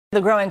The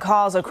growing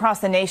calls across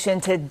the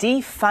nation to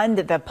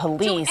defund the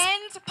police. To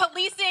end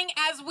policing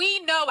as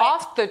we know it.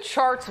 Off the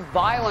charts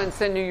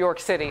violence in New York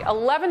City.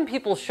 11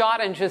 people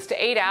shot in just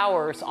 8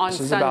 hours on Sunday.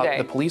 This is about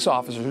the police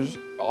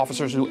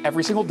officers who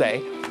every single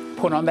day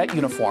put on that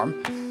uniform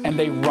and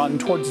they run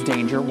towards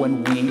danger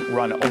when we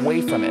run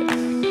away from it.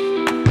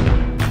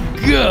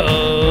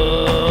 Guns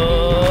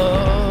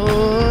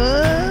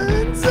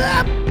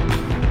up!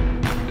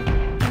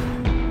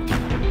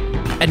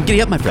 And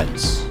giddy up, my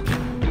friends.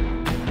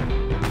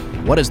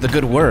 What is the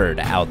good word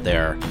out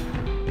there?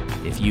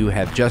 If you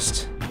have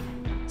just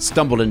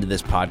stumbled into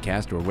this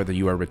podcast or whether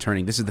you are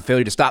returning, this is the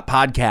Failure to Stop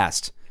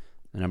podcast,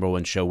 the number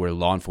one show where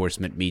law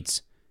enforcement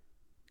meets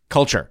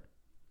culture.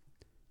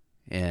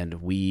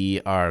 And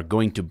we are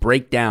going to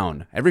break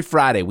down, every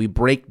Friday, we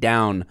break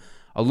down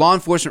a law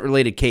enforcement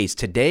related case.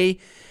 Today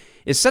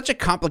is such a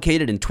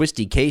complicated and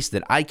twisty case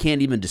that I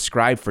can't even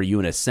describe for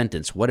you in a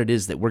sentence what it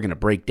is that we're going to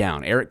break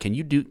down. Eric, can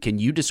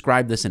you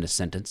describe this in a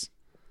sentence?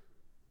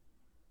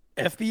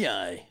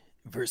 FBI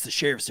versus the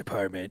Sheriff's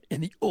Department in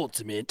the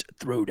ultimate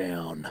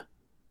throwdown.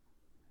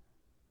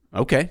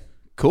 Okay,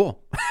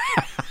 cool.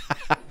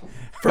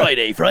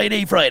 Friday.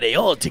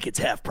 All tickets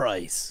half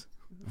price.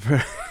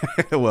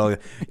 Well,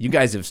 you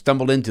guys have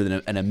stumbled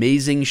into an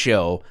amazing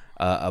show,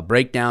 a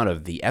breakdown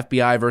of the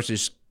FBI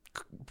versus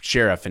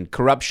sheriff and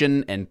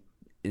corruption and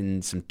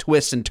in some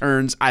twists and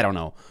turns. I don't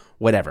know,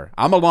 whatever.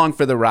 I'm along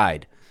for the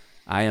ride.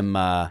 I'm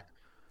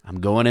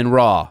going in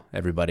raw,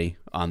 everybody,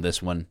 on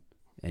this one.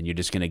 And you're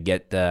just gonna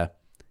get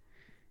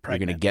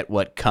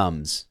what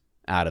comes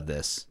out of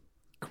this.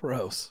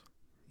 Gross.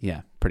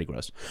 Yeah, pretty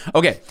gross.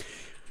 Okay,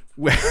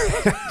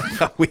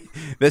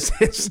 this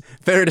is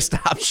Fair to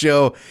Stop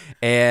show,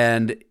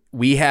 and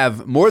we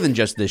have more than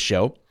just this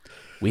show.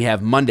 We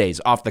have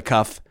Mondays off the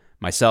cuff.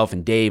 Myself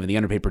and Dave and the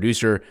underpaid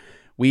producer.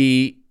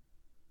 We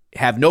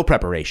have no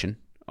preparation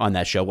on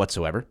that show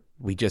whatsoever.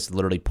 We just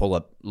literally pull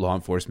up law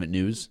enforcement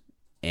news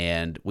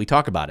and we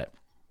talk about it.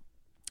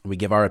 We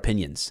give our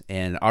opinions,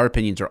 and our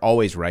opinions are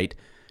always right,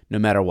 no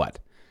matter what.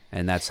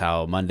 And that's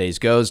how Mondays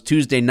goes.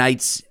 Tuesday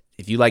nights,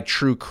 if you like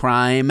true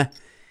crime,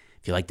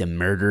 if you like the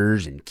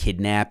murders and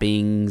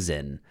kidnappings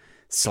and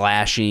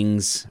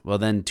slashings, well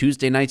then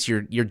Tuesday night's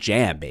your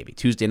jam, baby.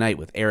 Tuesday night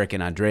with Eric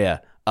and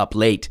Andrea up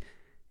late,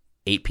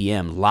 8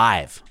 p.m.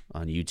 live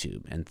on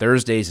YouTube. And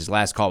Thursdays is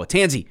Last Call with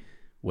Tansy,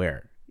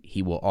 where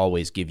he will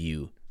always give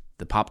you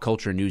the pop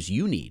culture news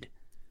you need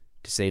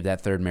to save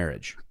that third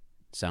marriage.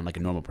 Sound like a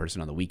normal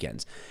person on the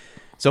weekends.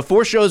 So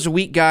 4 shows a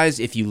week, guys.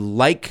 If you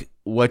like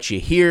what you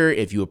hear,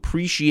 if you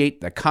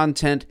appreciate the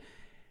content,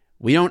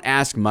 we don't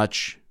ask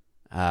much.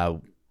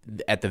 At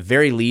the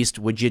very least,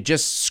 would you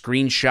just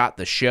screenshot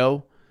the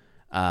show?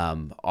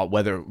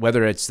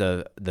 Whether it's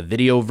the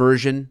video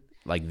version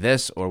like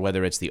this or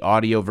whether it's the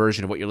audio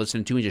version of what you're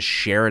listening to, and just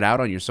share it out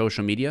on your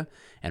social media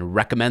and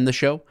recommend the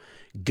show.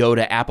 Go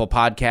to Apple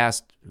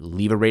Podcast,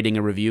 leave a rating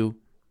and review.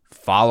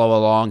 Follow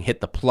along,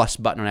 hit the plus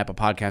button on Apple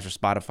Podcasts or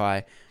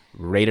Spotify,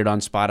 rate it on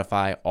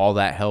Spotify. All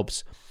that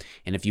helps.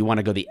 And if you want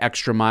to go the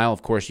extra mile,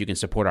 of course, you can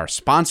support our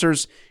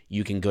sponsors.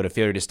 You can go to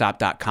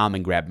failuretostop.com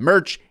and grab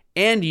merch.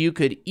 And you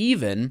could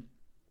even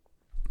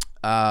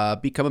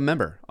become a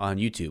member on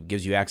YouTube.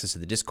 Gives you access to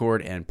the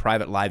Discord and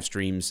private live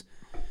streams.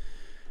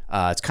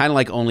 It's kind of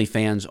like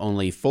OnlyFans,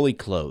 only fully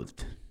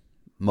clothed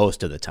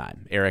most of the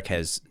time. Eric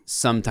has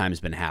sometimes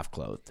been half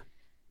clothed.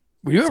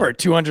 We do have our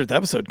 200th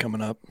episode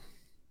coming up.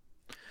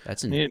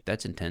 That's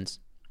intense.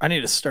 I need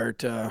to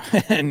start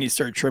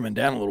start trimming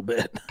down a little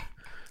bit,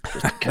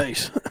 just in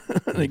case.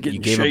 You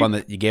gave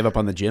up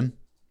on the gym.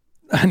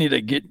 I need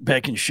to get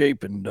back in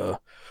shape, and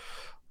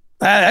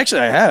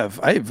actually, I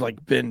have. I've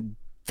been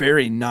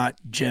very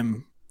not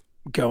gym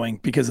going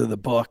because of the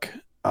book,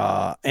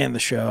 and the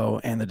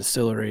show, and the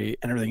distillery,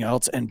 and everything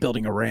else, and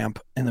building a ramp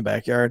in the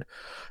backyard.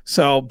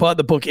 So, but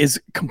the book is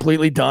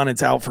completely done.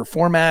 It's out for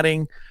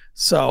formatting,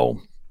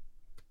 so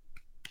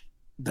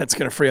that's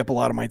going to free up a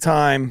lot of my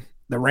time.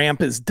 The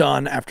ramp is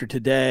done after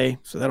today,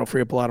 so that'll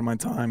free up a lot of my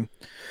time.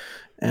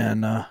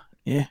 And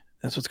yeah,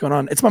 that's what's going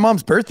on. It's my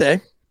mom's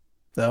birthday,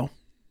 though.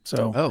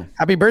 So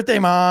happy birthday,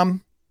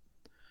 Mom.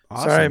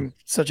 Awesome. Sorry, I'm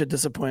such a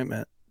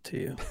disappointment to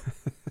you.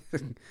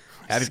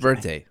 Happy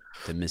birthday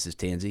to Mrs.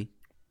 Tansy.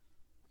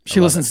 She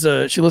listens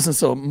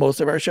to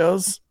most of our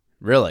shows.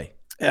 Really?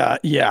 Yeah.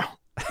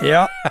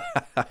 Yep.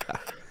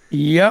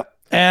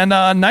 And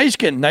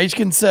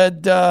Nishkin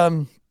said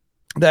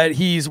that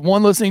he's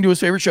 1, listening to his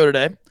favorite show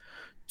today,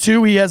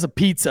 2, he has a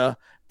pizza,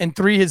 and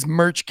 3, his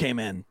merch came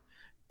in,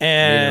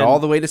 and made it all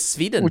the way to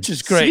Sweden, which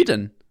is great.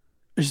 Sweden.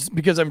 It's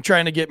because I'm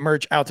trying to get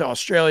merch out to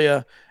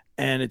Australia,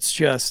 and it's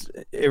just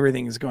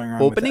everything is going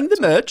wrong. Opening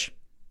the merch.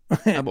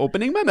 I'm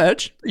opening my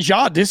merch.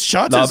 Yeah, this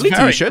shirt Lovely is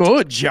very t-shirt.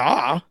 good.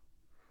 Yeah,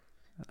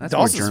 that's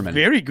more is German.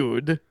 Very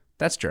good.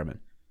 That's German.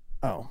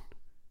 Oh,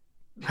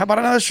 how about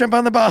another shrimp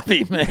on the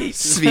barbie, mate?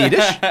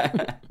 Swedish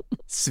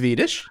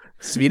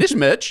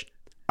merch.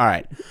 All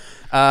right.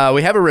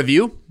 We have a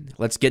review.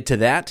 Let's get to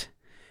that.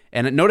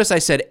 And notice I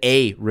said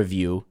a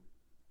review.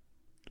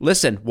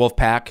 Listen,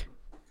 Wolfpack.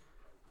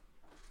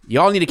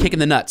 Y'all need a kick in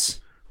the nuts.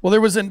 Well,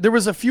 there was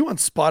a few on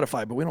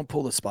Spotify, but we don't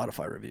pull the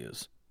Spotify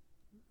reviews.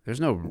 There's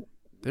no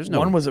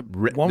one was a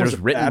written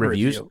bad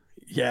reviews review.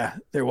 Yeah,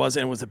 there was,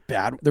 and there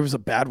was a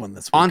bad one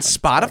this week on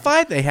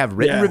Spotify. They have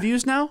written Yeah.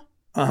 reviews now.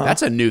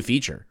 That's a new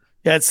feature.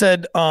 Yeah, it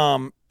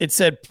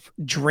said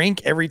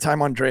drink every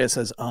time Andrea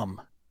says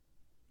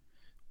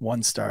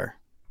 1 star.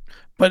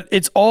 But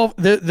it's all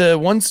the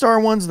 1 star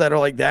ones that are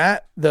like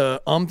that,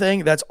 the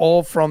thing, that's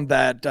all from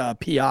that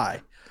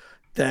PI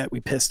that we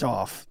pissed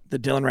off. The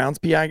Dylan Rounds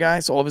PI guy.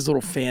 So all of his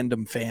little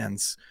fandom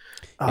fans.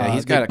 Yeah,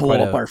 he's they got blew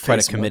up our quite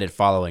a Facebook. committed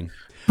following.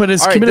 But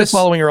his All right, committed this-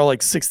 following are all like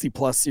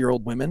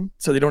 60-plus-year-old women,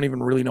 so they don't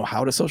even really know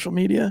how to social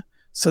media.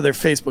 So their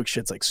Facebook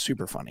shit's like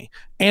super funny.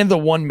 And the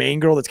one main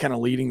girl that's kind of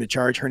leading the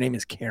charge, her name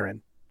is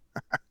Karen.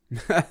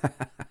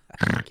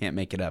 Can't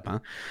make it up, huh?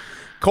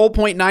 Cole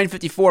Point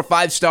 954,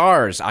 5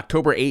 stars.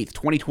 October 8th,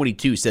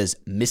 2022 says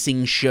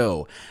missing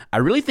show. I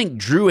really think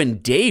Drew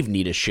and Dave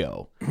need a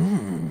show.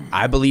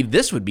 I believe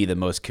this would be the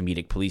most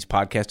comedic police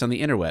podcast on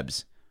the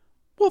interwebs.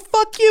 Well,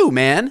 fuck you,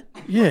 man.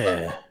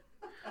 Yeah.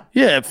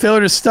 Yeah,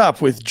 failure to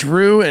stop with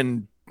Drew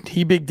and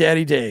He Big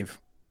Daddy Dave.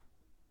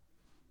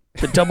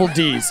 The double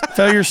D's.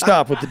 Failure to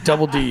stop with the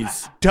double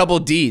D's. Double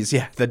D's.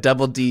 Yeah, the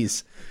double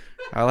D's.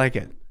 I like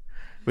it.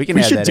 We can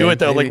We add should that do in. it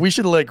though. Maybe. Like we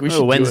should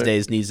do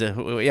Wednesdays needs a.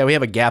 Yeah, we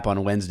have a gap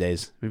on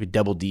Wednesdays. Maybe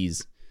double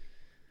D's.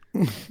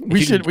 it.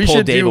 We should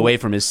pull Dave away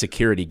from his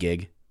security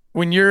gig.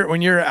 When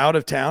you're out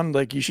of town,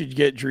 like you should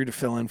get Drew to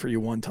fill in for you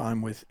one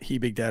time with He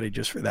Big Daddy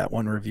just for that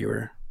one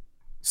reviewer.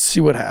 See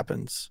what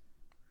happens.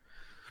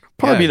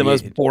 Probably be the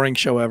most boring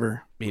show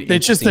ever.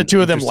 It's just the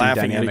two of them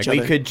laughing at each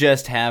other. We could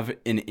just have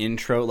an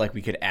intro, like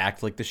we could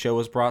act like the show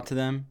was brought to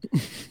them,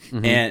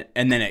 and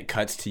then it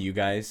cuts to you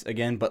guys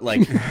again. But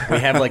like we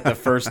have like the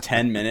first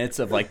 10 minutes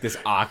of like this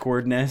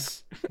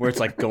awkwardness where it's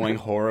like going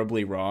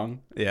horribly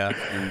wrong. Yeah.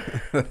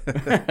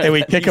 Hey,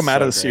 we kick him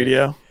out of the so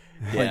studio.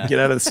 Yeah. Like, get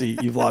out of the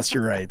seat. You've lost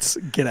your rights.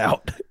 Get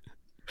out.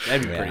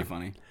 That'd be pretty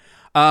funny.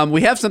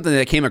 We have something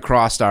that came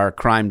across our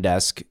crime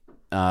desk.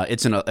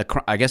 It's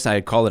I guess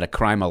I'd call it a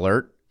crime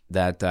alert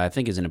that I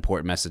think is an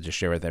important message to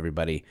share with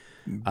everybody.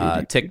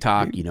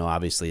 TikTok,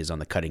 obviously is on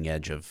the cutting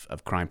edge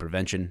of crime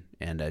prevention.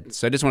 And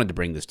so I just wanted to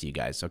bring this to you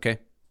guys, okay?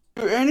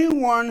 To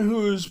anyone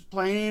who's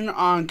planning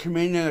on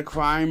committing a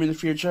crime in the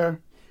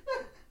future,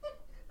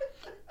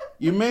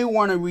 you may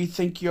want to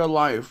rethink your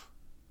life.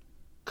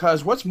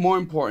 Because what's more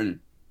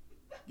important,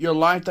 your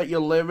life that you're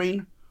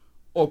living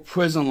or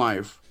prison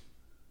life?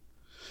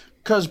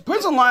 Because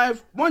prison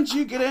life, once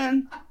you get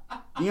in,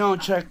 you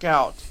don't check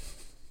out.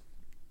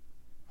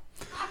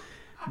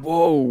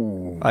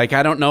 Whoa. Like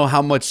I don't know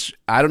how much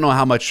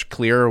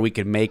clearer we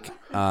could make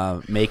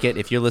it.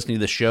 If you're listening to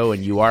the show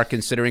and you are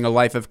considering a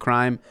life of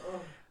crime,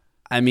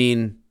 I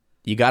mean,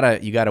 you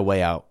gotta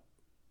weigh out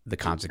the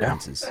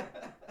consequences.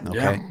 Okay.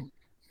 Yeah.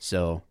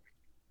 So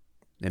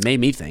it made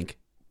me think.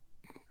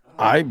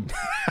 I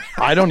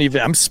don't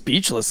even, I'm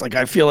speechless. Like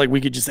I feel like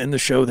we could just end the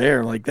show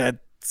there. Like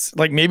that's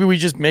like, maybe we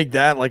just make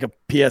that like a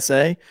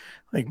PSA,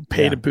 like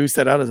pay to boost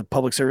that out as a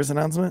public service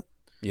announcement.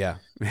 Yeah.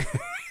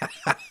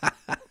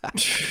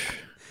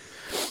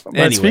 But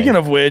Anyway. speaking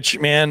of which,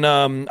 man,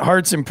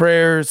 hearts and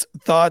prayers,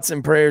 thoughts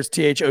and prayers,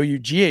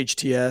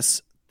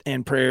 THOUGHTS,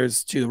 and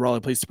prayers to the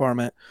Raleigh Police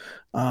Department.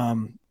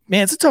 Man,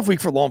 it's a tough week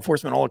for law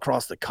enforcement all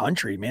across the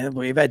country, man.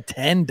 We've had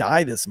 10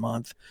 die this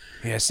month.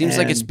 Yeah, it seems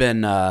like it's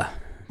been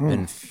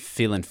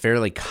feeling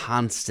fairly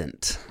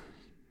constant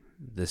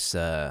this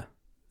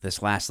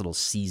last little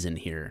season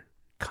here.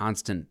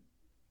 Constant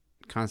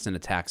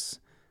attacks,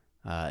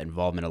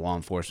 involvement of law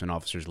enforcement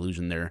officers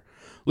losing their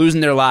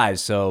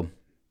lives. So,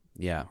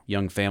 yeah,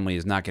 young family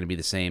is not going to be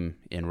the same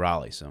in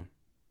Raleigh. So,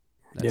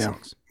 that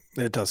sucks.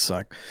 It does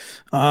suck.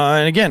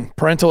 And again,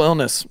 parental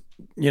illness.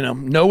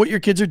 Know what your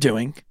kids are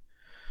doing.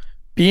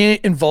 Be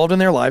involved in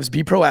their lives.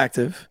 Be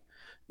proactive.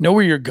 Know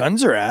where your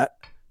guns are at.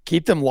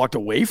 Keep them locked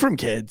away from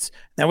kids.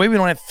 That way we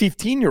don't have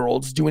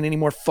 15-year-olds doing any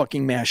more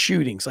fucking mass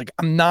shootings.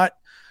 I'm not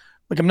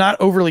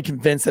overly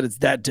convinced that it's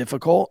that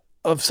difficult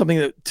of something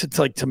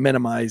that to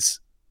minimize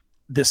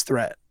this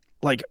threat.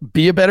 Like,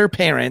 be a better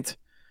parent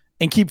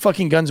and keep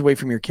fucking guns away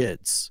from your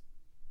kids.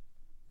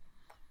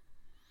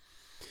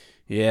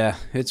 Yeah,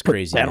 it's Put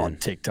crazy, that man. on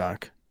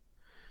TikTok.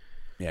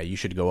 Yeah, you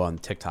should go on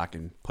TikTok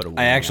and put a I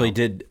warning actually out.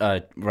 did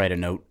write a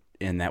note,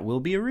 and that will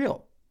be a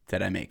reel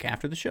that I make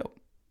after the show.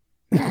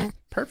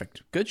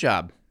 Perfect. Good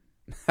job.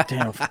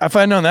 Damn, if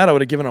I'd known that, I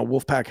would have given a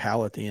Wolfpack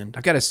howl at the end.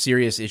 I've got a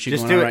serious issue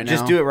Just going do on it. right now.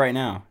 Just do it right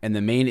now. And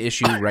the main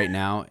issue right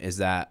now is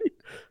that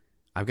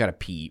I've got to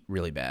pee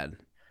really bad.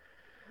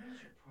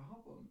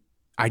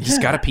 I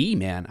just got to pee,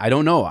 man. I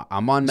don't know.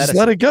 I'm on medicine. Just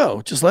let it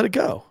go. Just let it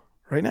go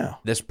right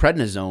now. This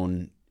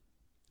prednisone,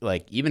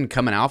 like even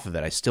coming off of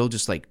it, I still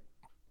just like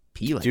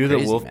pee like Do the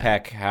crazy, man.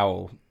 Wolfpack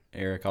howl,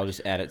 Eric. I'll just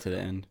add it to the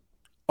end.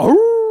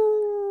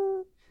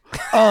 Oh.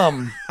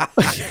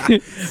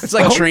 It's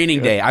like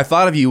Training Day. I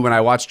thought of you when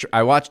I watched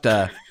we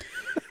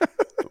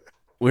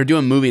were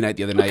doing movie night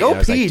the other night. Go and I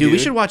was pee, like, dude, we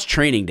dude. should watch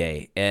Training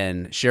Day.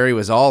 And Sherry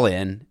was all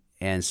in.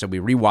 And so we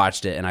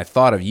rewatched it. And I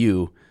thought of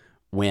you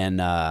when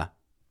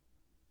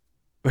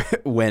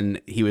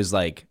when he was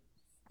like,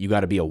 "You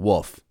got to be a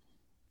wolf.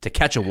 To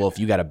catch a wolf,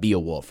 you got to be a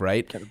wolf,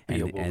 right?"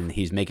 And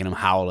he's making him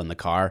howl in the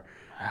car.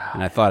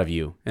 And I thought of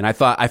you, and I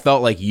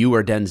felt like you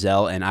were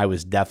Denzel, and I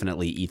was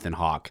definitely Ethan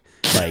Hawke,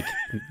 like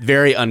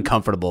very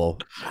uncomfortable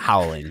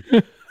howling.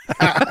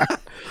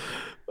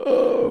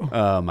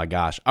 Oh my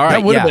gosh! All right,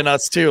 that would have been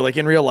us too. Like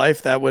in real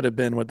life, that would have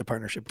been what the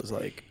partnership was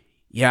like.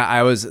 Yeah,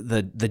 I was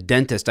the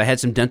dentist. I had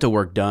some dental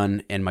work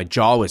done, and my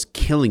jaw was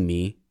killing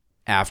me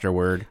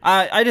afterward.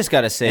 I just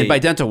gotta say, and by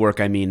dental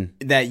work, I mean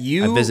that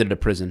I visited a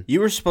prison.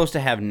 You were supposed to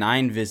have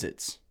 9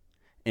 visits,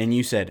 and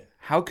you said,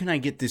 "How can I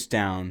get this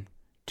down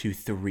to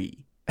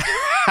 3?"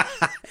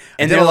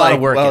 And did they're a lot like,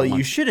 of work "Well, at you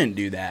once." shouldn't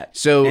do that."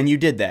 So- and you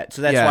did that,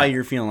 so that's Yeah. why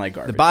you're feeling like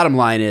garbage. The bottom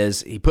line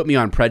is he put me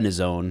on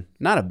prednisone,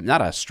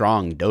 not a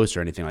strong dose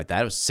or anything like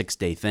that. It was a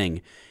 6-day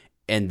thing.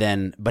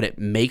 But it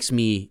makes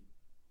me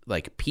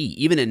like pee.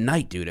 Even at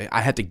night, dude.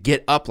 I had to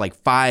get up like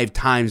 5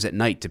 times at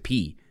night to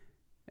pee.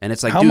 And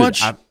it's like, How dude,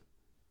 much?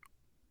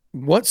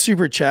 What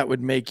super chat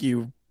would make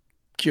you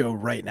go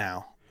right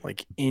now,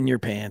 like in your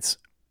pants,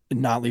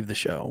 and not leave the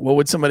show? What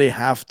would somebody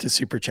have to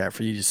super chat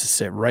for you just to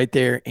sit right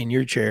there in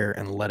your chair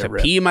and let to it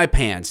rip? pee my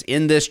pants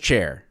in this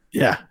chair.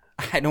 Yeah.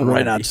 I don't Right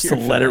want now, to just to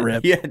let it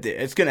rip. Yeah,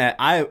 it's gonna.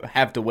 I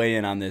have to weigh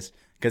in on this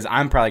because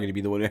I'm probably gonna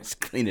be the one who has to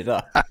clean it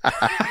up.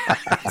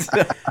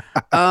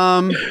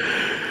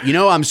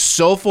 I'm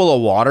so full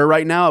of water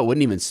right now, it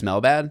wouldn't even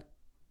smell bad.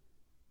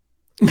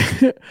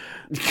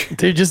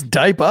 Dude, just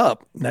diaper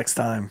up next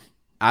time.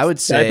 I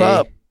would say Diaper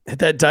up. Hit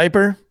that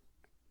diaper.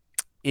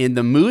 in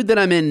the mood that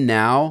I'm in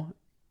now,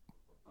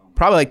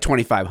 probably like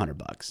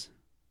 $2,500.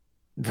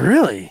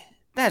 Really?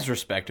 That's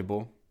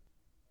respectable.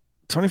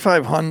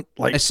 2,500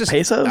 like It's just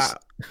pesos?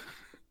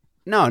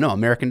 No,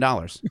 American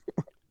dollars.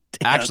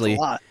 Damn, that's a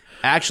lot.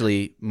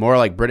 Actually, more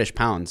like British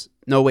pounds.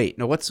 No, wait,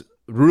 no. What's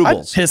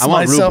rubles? I'd piss I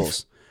want myself.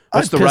 rubles.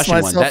 What's I'd the piss Russian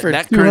one? myself for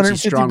That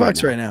currency's strong $250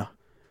 right now. right now.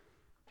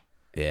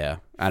 Yeah,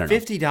 I don't know.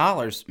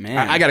 $50, man.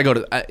 I got to go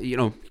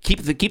to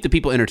keep the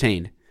people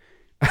entertained.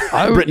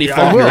 I Brittany will.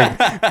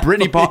 Faulkner.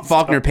 Brittany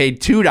Faulkner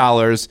paid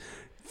 $2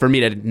 for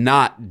me to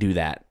not do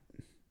that.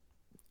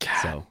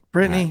 So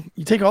Brittany,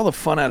 you take all the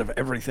fun out of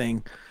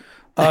everything.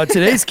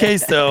 Today's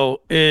case,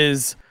 though,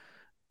 is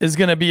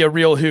going to be a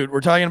real hoot. We're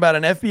talking about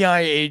an FBI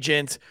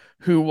agent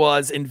who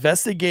was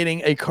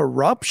investigating a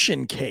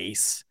corruption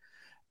case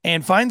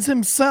and finds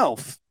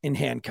himself in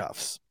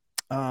handcuffs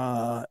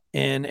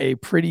in a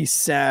pretty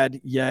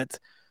sad yet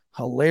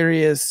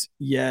hilarious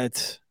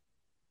yet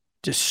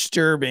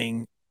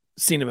disturbing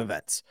scene of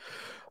events.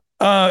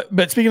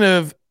 But speaking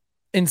of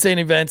insane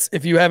events,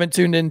 if you haven't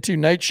tuned into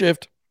Night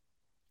Shift,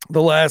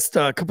 the last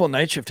couple of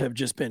Night Shift have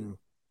just been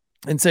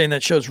insane.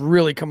 That show's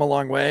really come a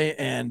long way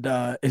and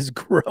is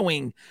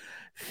growing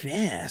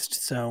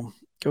fast. So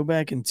go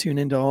back and tune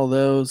into all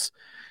those.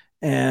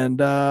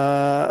 And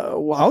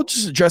I'll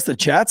just address the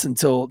chats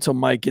until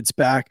Mike gets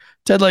back.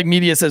 Ted Like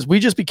Media says, we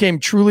just became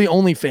truly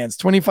OnlyFans,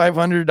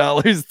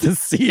 $2,500 to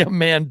see a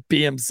man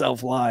be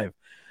himself live.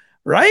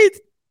 Right?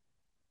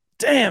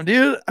 Damn,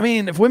 dude. I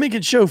mean, if women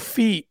can show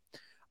feet,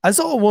 I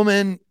saw a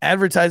woman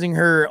advertising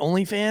her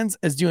OnlyFans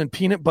as doing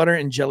peanut butter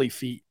and jelly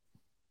feet.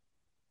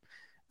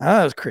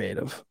 I thought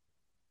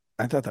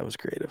that was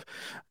creative.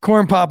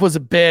 Corn Pop was a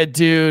bad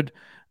dude.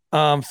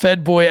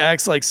 Fed Boy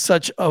acts like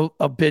such a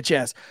bitch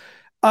ass.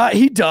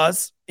 He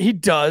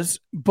does,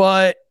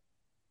 but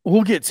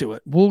we'll get to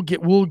it.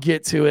 We'll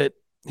get to it.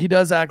 He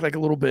does act like a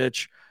little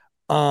bitch.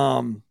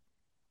 And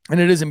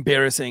it is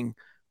embarrassing,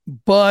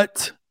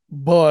 but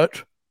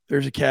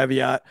there's a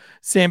caveat.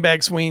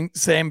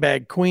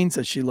 Sandbag Queen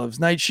says she loves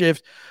Night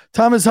Shift.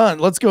 Thomas Hunt,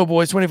 let's go,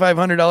 boys.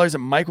 $2,500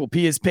 and Mike will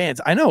pee his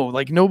pants. I know,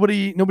 like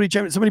somebody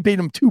paid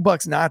him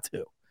 $2 not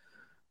to.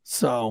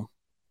 So,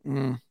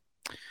 Sarah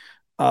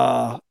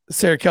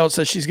Kelch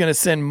says she's going to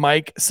send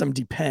Mike some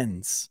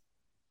Depends.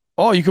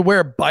 Oh, you could wear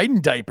a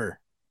Biden diaper.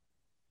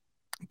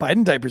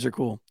 Biden diapers are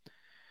cool.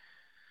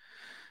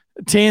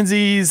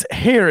 Tansy's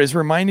hair is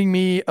reminding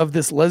me of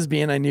this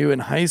lesbian I knew in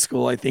high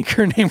school. I think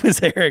her name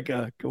was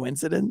Erica.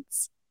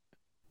 Coincidence?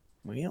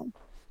 Well,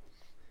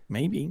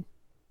 maybe.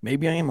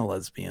 Maybe I am a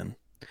lesbian.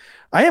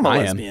 I am a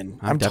lesbian.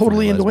 I'm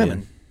totally into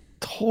women.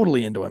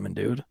 Totally into women,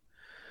 dude.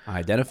 I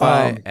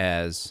identify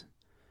as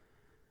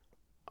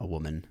a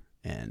woman.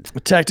 And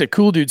Tactic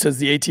Cool Dude says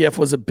the ATF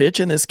was a bitch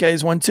and this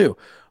guy's one too.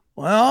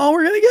 Well,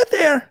 we're gonna get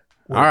there.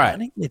 All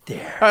right. Get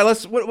there. All right,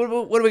 let's. What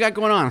do we got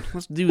going on?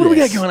 Let's do this. What do we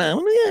got going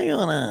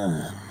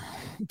on?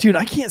 Dude,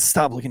 I can't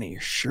stop looking at your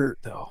shirt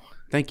though.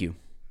 Thank you.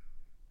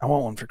 I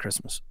want one for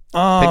Christmas.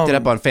 Picked it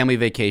up on family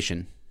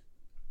vacation.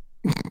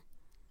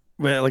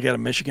 Well, like at a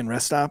Michigan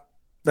rest stop.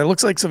 That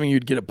looks like something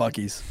you'd get at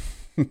Buc-ee's.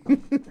 You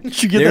get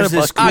There's that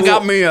at this Buc-ee's. I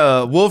got me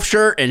a wolf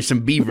shirt and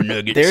some beaver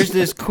nuggets. There's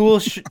this cool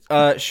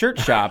shirt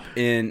shop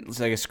it's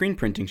like a screen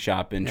printing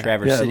shop in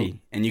Traverse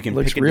City, and you can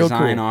looks pick a real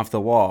design cool. off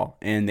the wall,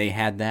 and they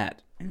had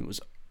that, and it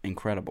was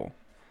incredible.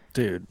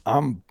 Dude,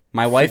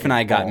 My wife and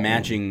I got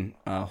matching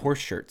horse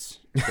shirts.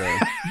 So.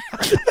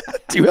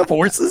 do you have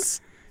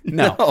horses?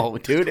 No,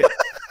 dude.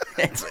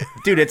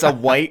 It's a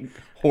white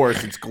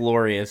horse. It's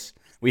glorious.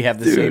 We have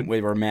the same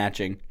way. We're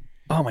matching.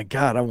 Oh my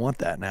God, I want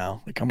that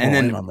now. Like, I'm And all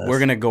in then on this. we're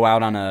gonna go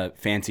out on a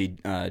fancy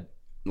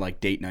like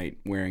date night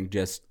wearing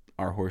just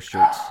our horse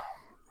shirts.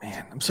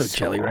 Man, I'm so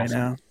jelly right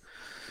now.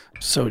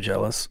 I'm so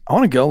jealous. I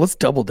want to go. Let's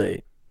double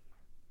date.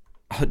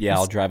 Yeah,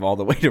 I'll drive all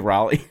the way to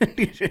Raleigh.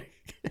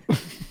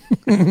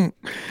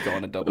 Go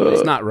on a double date.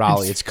 It's not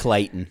Raleigh, it's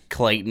Clayton.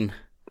 Clayton.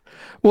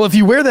 Well, if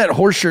you wear that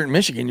horse shirt in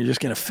Michigan, you're just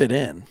gonna fit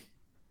in.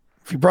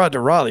 If you brought it to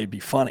Raleigh, it'd be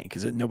funny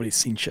because nobody's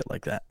seen shit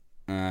like that.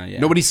 Yeah.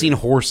 Nobody's seen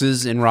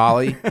horses in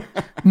Raleigh.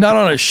 Not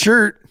on a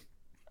shirt.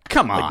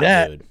 Come on, Like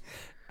that.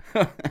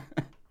 dude.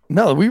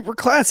 No, we're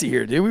classy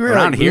here, dude. We were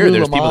Around like here,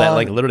 there's people that Lululemon.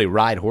 like literally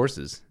ride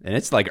horses, and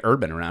it's like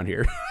urban around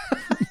here.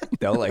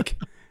 They'll like.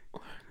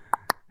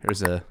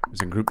 There's a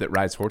group that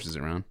rides horses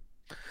around.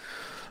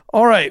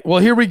 All right, well,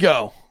 here we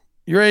go.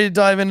 You ready to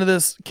dive into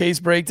this case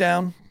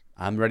breakdown?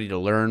 I'm ready to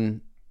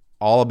learn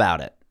all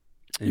about it.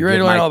 And You're ready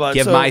give to learn my- all about it.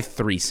 Give So- my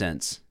 3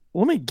 cents.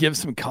 Let me give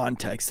some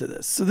context to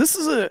this. So this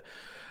is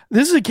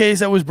a case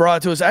that was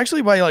brought to us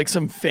actually by like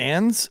some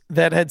fans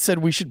that had said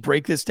we should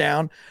break this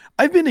down.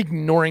 I've been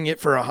ignoring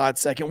it for a hot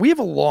second. We have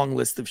a long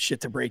list of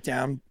shit to break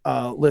down,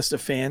 list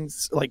of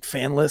fans, like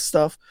fan list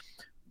stuff.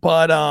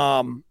 But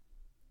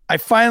I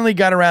finally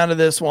got around to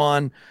this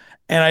one,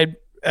 and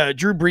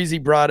Drew Breezy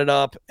brought it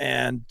up,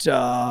 and then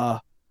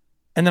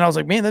I was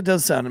like, man, that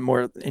does sound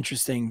more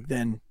interesting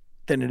than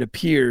it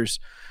appears.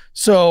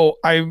 So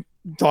I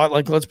thought,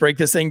 like, let's break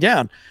this thing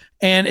down.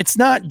 And it's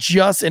not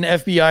just an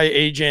FBI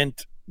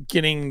agent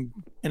getting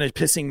in a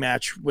pissing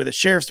match with a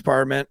sheriff's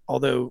department,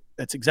 although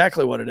that's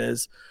exactly what it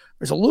is.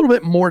 There's a little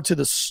bit more to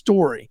the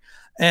story.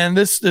 And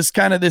this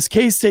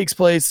case takes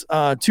place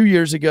 2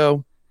 years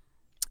ago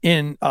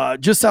in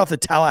just south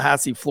of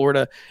Tallahassee,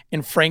 Florida,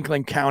 in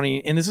Franklin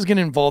County. And this is going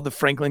to involve the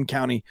Franklin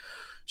County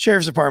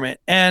Sheriff's Department.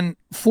 And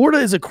Florida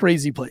is a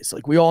crazy place.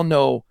 Like, we all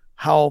know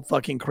how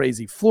fucking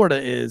crazy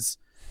Florida is.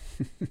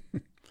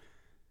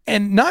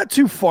 And not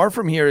too far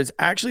from here is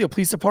actually a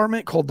police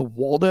department called the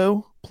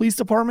Waldo Police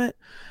Department.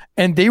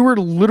 And they were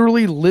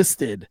literally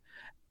listed.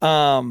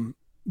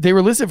 They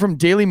were listed from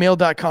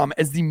dailymail.com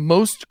as the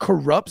most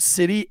corrupt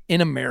city in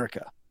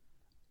America.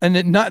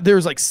 And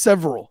there's like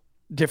several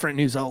different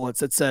news outlets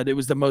that said it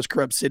was the most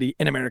corrupt city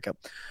in America.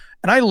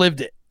 And I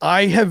lived it.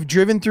 I have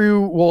driven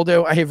through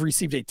Waldo. I have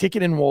received a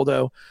ticket in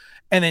Waldo.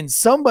 And then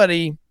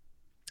somebody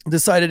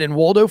decided in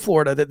Waldo,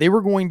 Florida, that they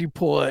were going to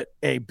put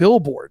a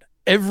billboard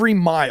every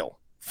mile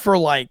for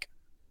like,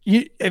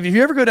 if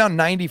you ever go down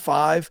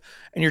 95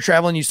 and you're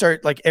traveling, you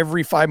start like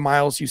every 5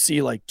 miles, you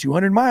see like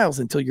 200 miles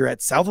until you're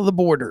at south of the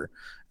border.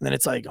 And then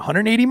it's like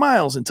 180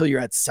 miles until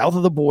you're at south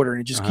of the border.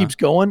 And it just keeps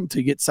going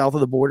until you get south of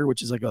the border,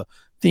 which is like a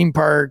theme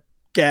park,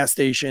 gas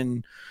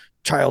station,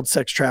 child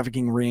sex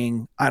trafficking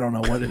ring. I don't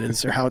know what it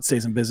is or how it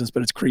stays in business,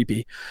 but it's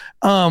creepy.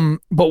 But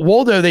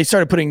Waldo, they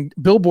started putting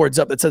billboards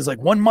up that says like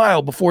 1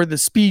 mile before the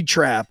speed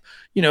trap,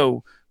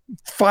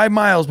 5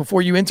 miles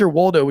before you enter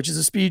Waldo, which is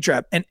a speed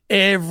trap. And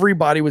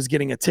everybody was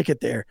getting a ticket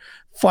there.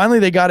 Finally,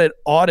 they got it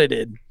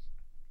audited.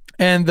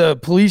 And the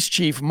police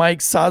chief, Mike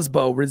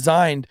Sosbo,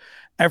 resigned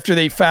after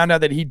they found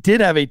out that he did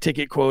have a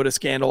ticket quota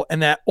scandal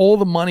and that all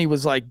the money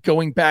was like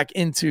going back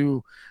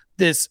into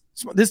this.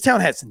 This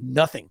town has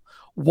nothing.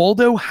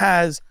 Waldo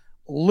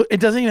it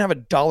doesn't even have a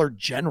Dollar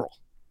General.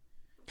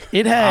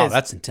 It has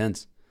that's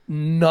intense.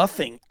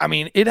 nothing. I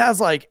mean, it has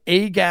like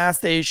a gas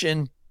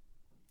station.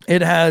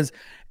 It has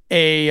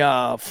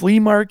a flea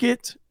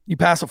market. You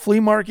pass a flea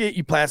market,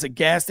 you pass a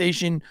gas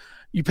station,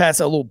 you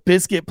pass a little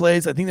biscuit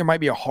place. I think there might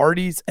be a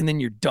Hardee's, and then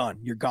you're done.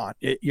 You're gone.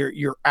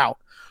 You're out.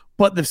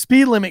 But the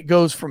speed limit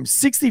goes from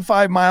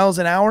 65 miles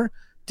an hour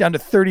down to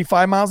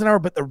 35 miles an hour,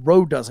 but the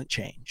road doesn't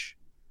change.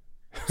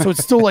 So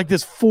it's still like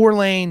this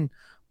 4-lane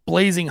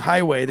blazing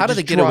highway. That How do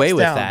they just get drops away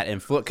with down.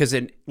 that? Because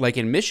in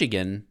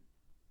Michigan,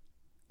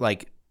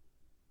 like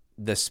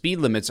the speed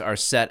limits are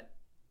set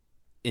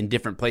in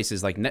different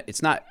places. Like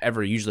it's not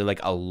ever usually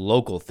like a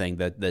local thing.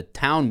 The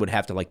town would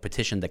have to like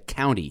petition the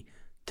county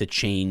to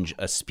change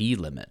a speed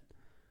limit.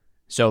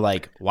 So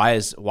like why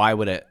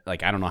would it,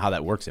 like, I don't know how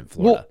that works in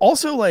Florida. Well,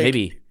 also like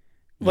maybe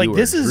like you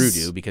this or Drew is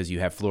do because you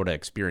have Florida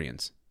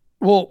experience.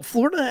 Well,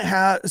 Florida's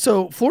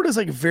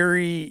like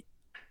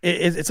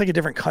it's like a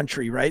different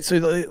country, right?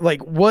 So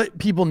like what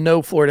people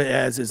know Florida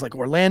as is like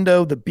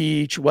Orlando, the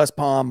beach, West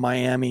Palm,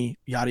 Miami,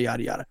 yada,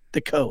 yada, yada, the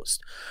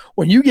coast.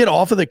 When you get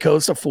off of the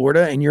coast of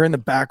Florida and you're in the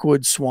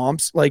backwoods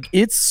swamps, like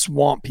it's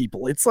swamp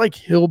people. It's like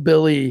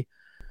hillbilly,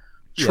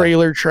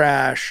 trailer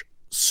trash,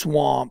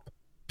 swamp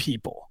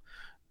people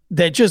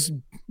that just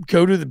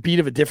go to the beat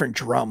of a different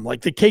drum.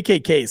 Like the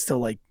KKK is still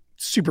like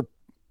super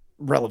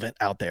relevant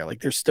out there.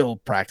 Like they're still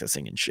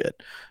practicing and shit.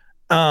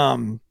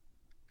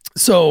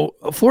 So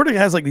Florida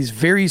has like these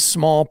very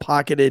small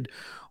pocketed,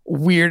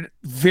 weird,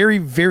 very,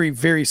 very,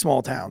 very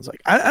small towns. Like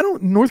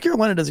North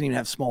Carolina doesn't even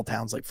have small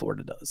towns like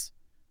Florida does.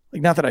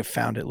 Like not that I've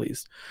found at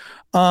least.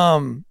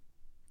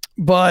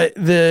 But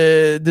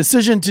the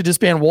decision to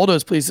disband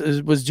Waldo's police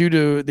was due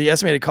to the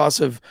estimated cost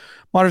of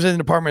modernizing the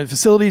department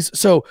facilities.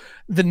 So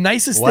the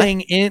nicest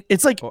thing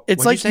it's like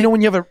you know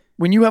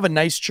when you have a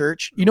nice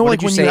church, you know, What like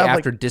did you when say you have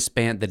after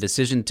the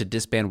decision to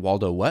disband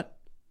Waldo? What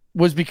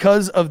was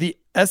because of the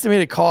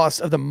estimated cost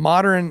of the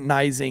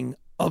modernizing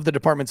of the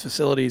department's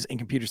facilities and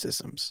computer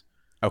systems.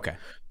 Okay.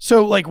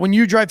 So like when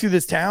you drive through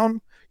this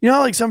town, you know,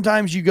 like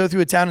sometimes you go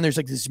through a town and there's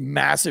like this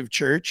massive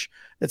church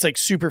that's like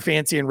super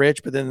fancy and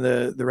rich, but then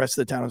the rest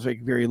of the town is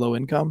like very low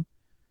income.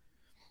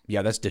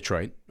 Yeah, that's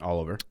Detroit all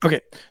over.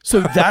 Okay. So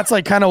that's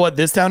like kind of what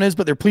this town is,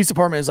 but their police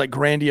department is like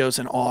grandiose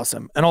and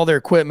awesome. And all their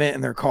equipment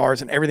and their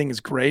cars and everything is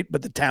great,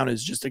 but the town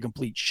is just a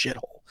complete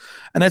shithole.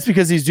 And that's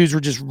because these dudes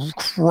were just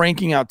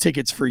cranking out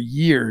tickets for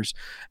years.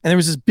 And there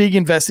was this big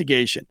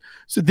investigation.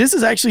 So this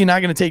is actually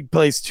not going to take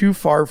place too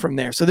far from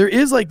there. So there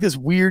is like this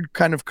weird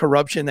kind of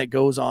corruption that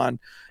goes on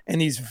in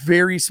these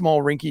very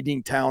small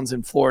rinky-dink towns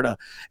in Florida.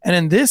 And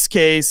in this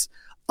case,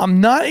 I'm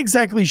not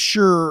exactly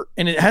sure,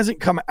 and it hasn't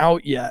come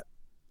out yet,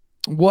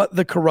 what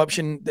the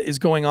corruption that is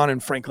going on in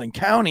Franklin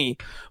County,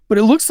 but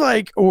it looks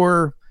like,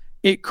 or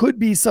it could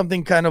be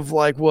something kind of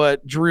like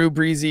what Drew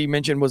Breezy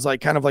mentioned was like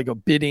kind of like a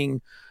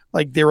bidding,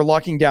 like they were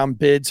locking down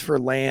bids for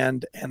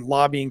land and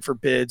lobbying for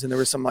bids. And there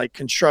was some like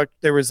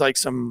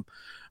some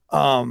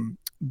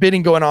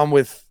bidding going on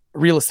with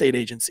real estate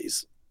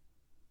agencies,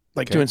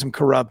 like doing some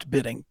corrupt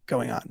bidding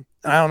going on.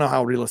 And I don't know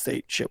how real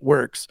estate shit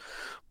works,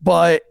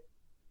 but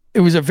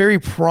it was a very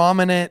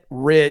prominent,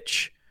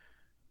 rich,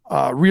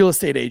 real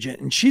estate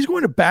agent, and she's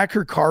going to back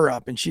her car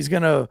up and she's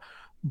going to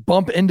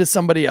bump into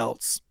somebody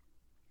else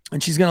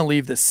and she's going to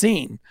leave the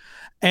scene.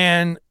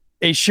 And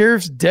a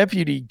sheriff's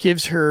deputy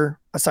gives her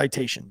a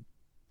citation,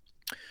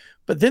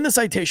 but then the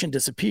citation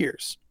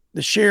disappears.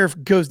 The sheriff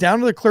goes down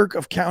to the clerk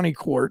of county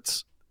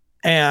courts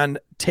and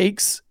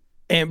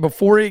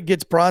before it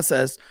gets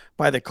processed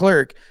by the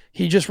clerk,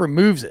 he just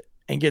removes it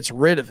and gets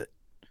rid of it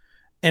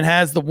and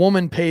has the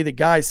woman pay the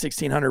guy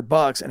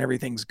 $1,600 and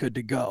everything's good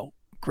to go.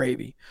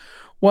 Gravy.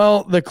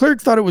 Well, the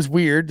clerk thought it was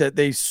weird that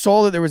they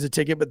saw that there was a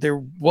ticket, but there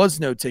was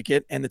no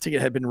ticket and the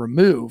ticket had been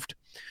removed.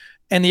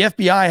 And the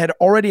FBI had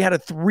already had a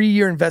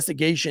 3-year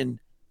investigation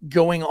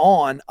going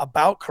on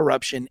about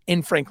corruption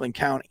in Franklin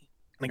County.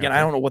 And again, I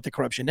don't know what the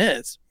corruption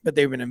is, but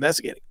they've been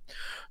investigating.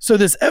 So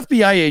this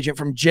FBI agent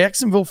from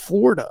Jacksonville,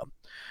 Florida,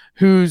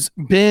 who's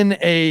been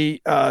a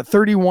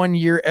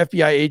 31-year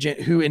FBI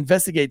agent who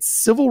investigates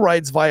civil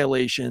rights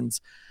violations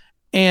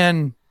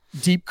and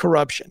deep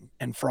corruption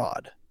and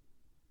fraud,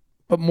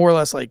 but more or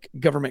less like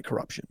government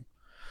corruption.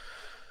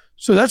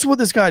 So that's what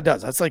this guy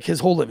does. That's like his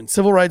whole living: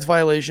 civil rights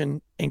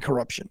violation and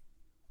corruption.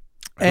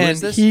 And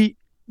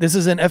this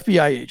is an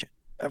FBI agent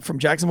from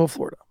Jacksonville,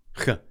 Florida.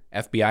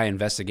 FBI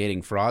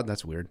investigating fraud.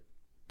 That's weird.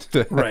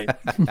 Right.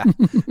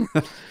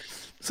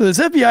 So this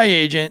FBI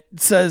agent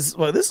says,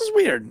 well, this is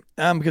weird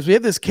because we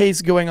have this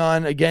case going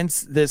on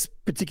against this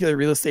particular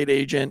real estate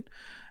agent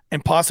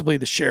and possibly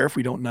the sheriff.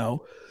 We don't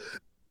know.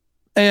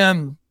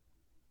 And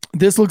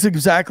this looks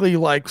exactly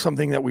like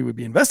something that we would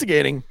be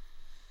investigating.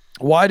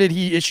 Why did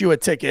he issue a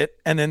ticket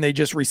and then they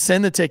just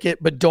rescind the ticket,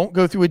 but don't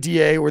go through a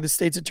DA or the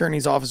state's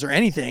attorney's office or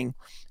anything?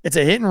 It's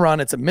a hit and run.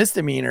 It's a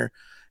misdemeanor.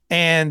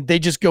 And they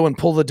just go and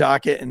pull the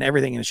docket and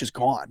everything, and it's just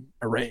gone,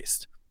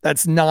 erased.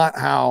 That's not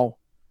how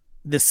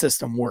this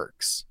system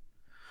works.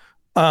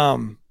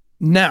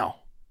 Now,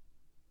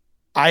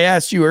 I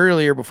asked you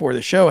earlier before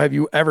the show, have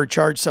you ever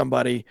charged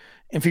somebody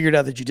and figured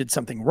out that you did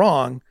something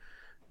wrong?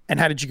 And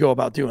how did you go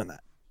about doing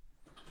that?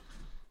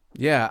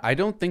 Yeah, I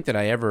don't think that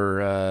I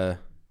ever,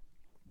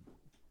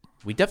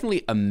 we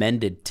definitely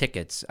amended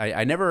tickets.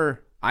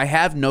 I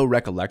have no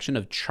recollection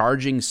of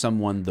charging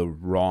someone the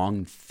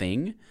wrong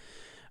thing.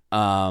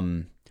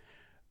 There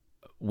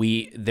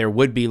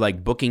would be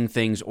like booking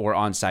things or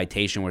on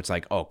citation where it's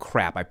like, oh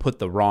crap, I put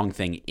the wrong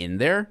thing in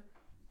there.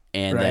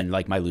 And then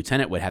like my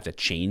lieutenant would have to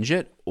change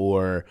it,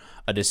 or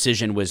a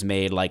decision was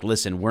made like,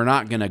 listen, we're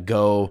not going to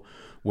go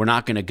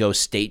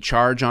state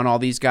charge on all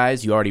these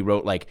guys. You already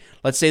wrote, like,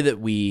 let's say that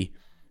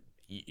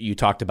you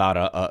talked about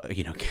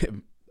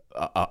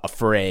a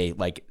fray.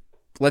 Like,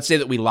 let's say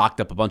that we locked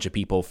up a bunch of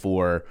people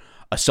for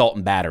assault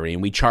and battery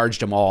and we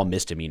charged them all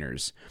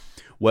misdemeanors.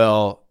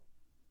 Well,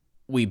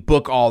 we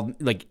book all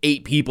like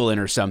 8 people in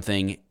or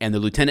something, and the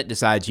lieutenant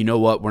decides, you know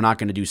what, we're not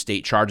going to do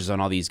state charges on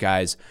all these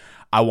guys.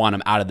 I want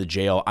them out of the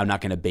jail. I'm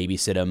not going to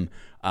babysit them.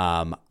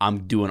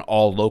 I'm doing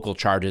all local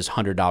charges,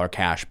 $100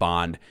 cash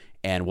bond,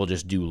 and we'll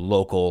just do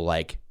local,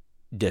 like,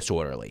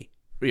 disorderly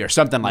or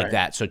something like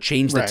that. So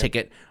change the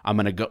ticket.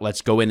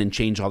 Let's go in and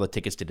change all the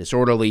tickets to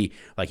disorderly.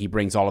 Like, he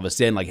brings all of us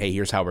in, like, hey,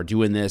 here's how we're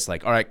doing this.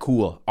 Like, all right,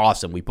 cool,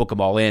 awesome. We book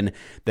them all in.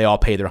 They all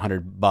pay their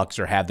 $100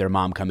 or have their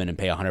mom come in and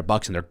pay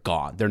 $100 and they're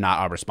gone. They're not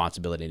our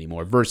responsibility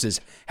anymore,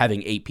 versus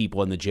having 8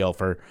 people in the jail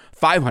for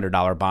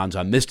 $500 bonds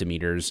on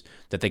misdemeanors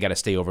that they got to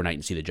stay overnight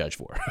and see the judge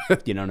for.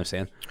 You know what I'm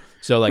saying?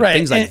 So like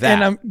things like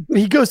that. And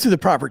he goes through the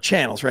proper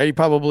channels, right? He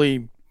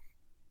probably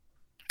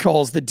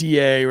calls the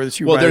DA or the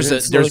supervisor.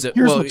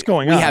 Here's what's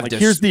going on. Like,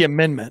 here's the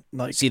amendment.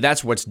 Like, see,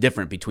 that's what's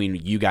different between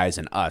you guys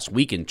and us.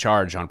 We can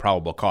charge on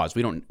probable cause.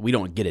 We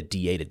don't get a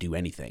DA to do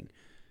anything.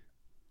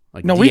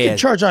 Like, no, we can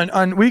charge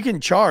we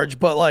can charge,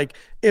 but like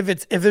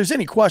if there's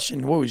any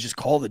question, we'll always just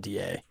call the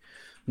DA.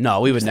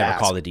 No, we would never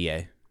call the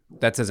DA.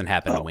 That doesn't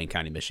happen in Wayne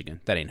County,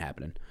 Michigan. That ain't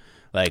happening.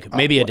 Like,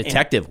 maybe a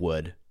detective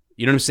would.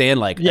 You know what I'm saying?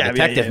 Like, a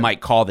detective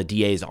might call the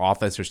DA's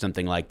office or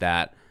something like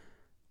that.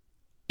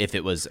 If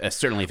it was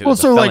certainly if it was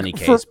a felony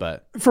case,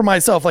 but for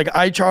myself, like,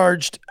 I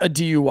charged a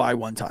DUI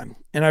one time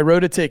and I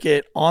wrote a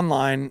ticket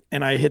online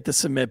and I hit the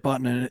submit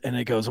button and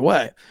it goes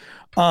away.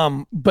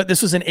 But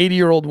this was an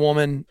 80-year-old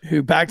woman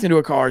who backed into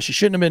a car. She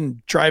shouldn't have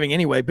been driving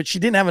anyway, but she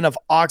didn't have enough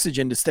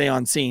oxygen to stay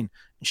on scene.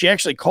 She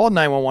actually called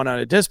 911 on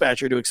a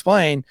dispatcher to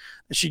explain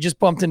that she just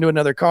bumped into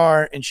another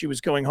car and she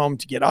was going home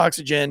to get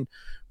oxygen.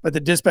 But the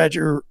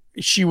dispatcher,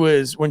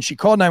 when she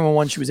called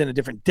 911, she was in a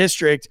different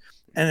district,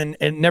 and then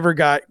it never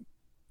got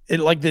it.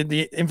 Like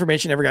the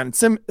information never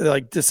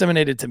got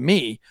disseminated to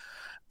me,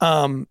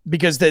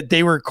 because that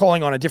they were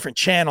calling on a different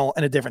channel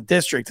in a different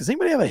district. Does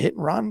anybody have a hit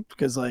and run?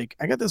 Because like,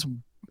 I got this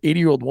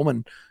 80-year-old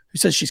woman who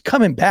says she's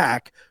coming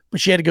back, but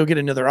she had to go get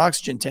another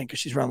oxygen tank because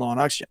she's running low on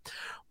oxygen.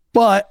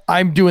 But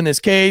I'm doing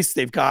this case.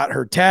 They've got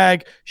her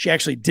tag. She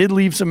actually did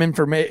leave some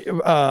information.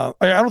 I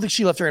don't think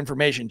she left her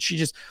information.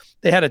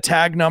 They had a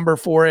tag number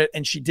for it,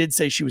 and she did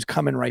say she was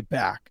coming right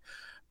back.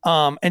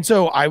 And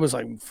so I was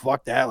like,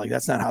 fuck that. Like,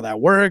 that's not how that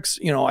works.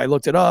 You know, I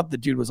looked it up. The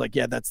dude was like,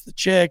 yeah, that's the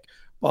chick,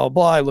 blah, blah,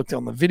 blah. I looked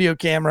on the video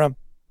camera,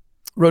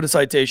 wrote a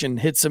citation,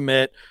 hit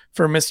submit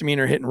for a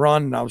misdemeanor hit and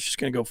run. And I was just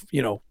going to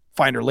go,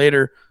 find her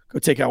later, go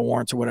take out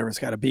warrants or whatever it's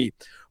got to be.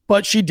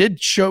 But she did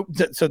show.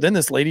 So then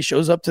this lady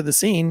shows up to the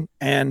scene,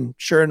 and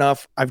sure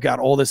enough, I've got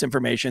all this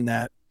information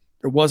that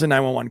there was a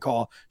 911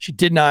 call. She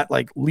did not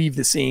like leave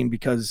the scene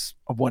because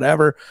of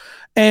whatever.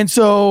 And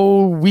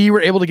so we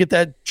were able to get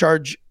that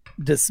charge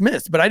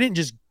dismissed. But we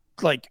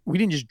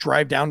didn't just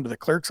drive down to the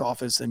clerk's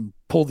office and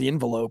pull the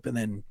envelope and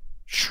then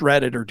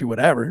shred it or do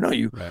whatever. No,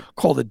 you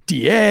call the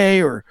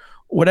DA or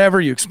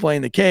whatever, you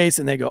explain the case,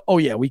 and they go, oh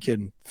yeah, we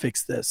can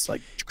fix this. Like,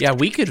 yeah,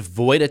 we could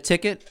void a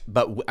ticket,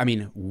 but I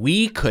mean,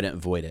 we couldn't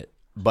void it,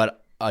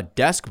 but a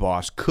desk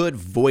boss could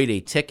void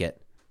a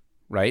ticket,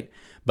 right?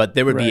 But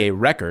there would be a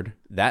record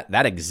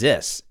that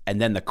exists,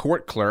 and then the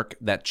court clerk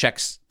that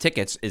checks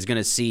tickets is going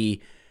to see,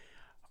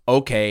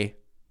 okay,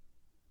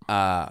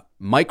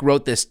 Mike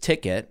wrote this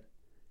ticket,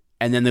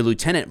 and then the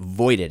lieutenant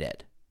voided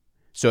it.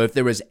 So if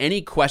there was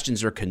any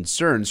questions or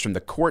concerns from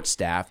the court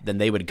staff, then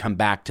they would come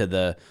back to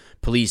the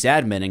police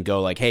admin and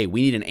go like, hey,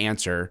 we need an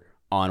answer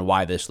on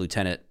why this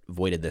lieutenant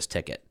voided this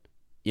ticket.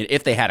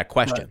 If they had a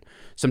question. Right.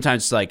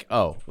 Sometimes it's like,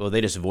 oh, well, they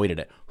just voided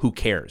it. Who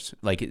cares?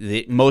 Like,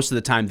 most of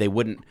the time they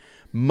wouldn't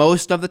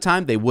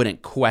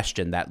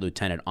question that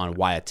lieutenant on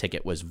why a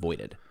ticket was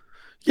voided.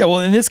 Yeah,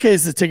 well, in this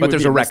case, the ticket would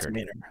be a record.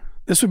 Misdemeanor.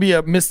 This would be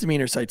a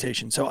misdemeanor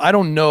citation. So I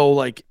don't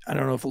know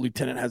if a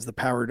lieutenant has the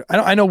power to,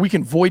 I know we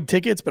can void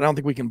tickets, but I don't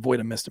think we can void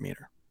a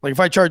misdemeanor. Like, if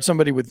I charge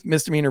somebody with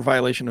misdemeanor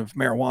violation of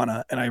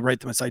marijuana and I write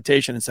them a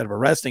citation instead of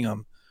arresting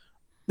them,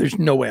 there's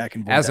no way I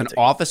can void As that an ticket.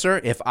 officer,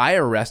 if I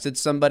arrested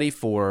somebody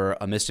for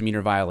a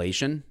misdemeanor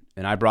violation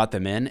and I brought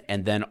them in,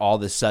 and then all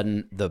of a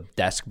sudden the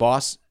desk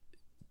boss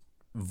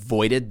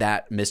voided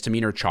that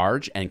misdemeanor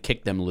charge and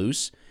kicked them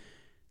loose,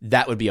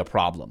 that would be a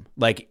problem.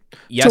 Like,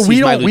 yes, so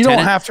we don't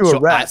have to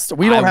arrest.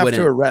 We don't have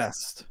to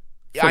arrest.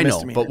 I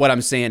know, but what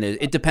I'm saying is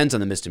it depends on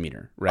the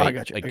misdemeanor, right? I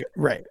got you.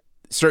 Right.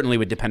 Certainly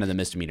would depend on the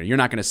misdemeanor. You're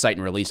not going to cite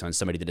and release on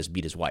somebody that just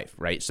beat his wife,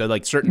 right? So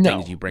like certain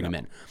things you bring them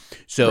in.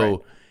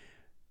 So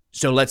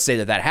let's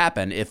say that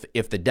happened.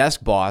 If the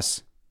desk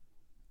boss,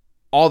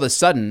 all of a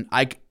sudden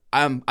I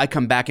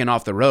come back in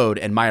off the road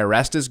and my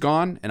arrest is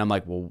gone, and I'm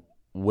like, well,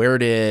 where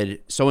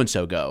did so and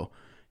so go?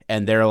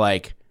 And they're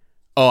like,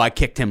 oh, I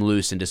kicked him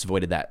loose and just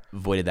voided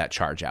that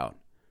charge out.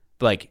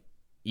 But like,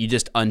 you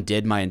just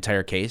undid my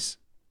entire case.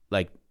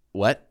 Like,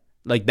 what?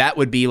 Like, that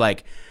would be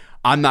like,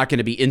 I'm not going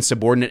to be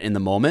insubordinate in the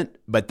moment,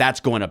 but that's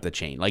going up the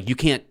chain. Like, you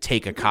can't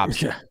take a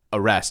cop's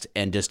arrest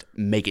and just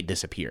make it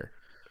disappear.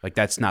 Like,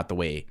 that's not the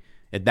way.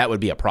 That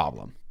would be a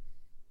problem.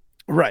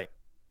 Right.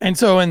 And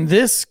so in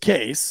this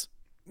case,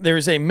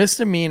 there's a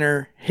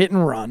misdemeanor hit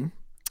and run,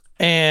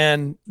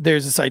 and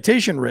there's a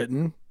citation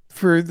written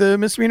for the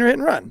misdemeanor hit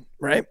and run,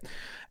 right?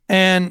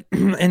 And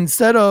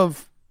instead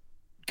of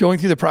going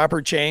through the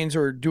proper chains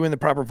or doing the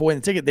proper void in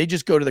the ticket, they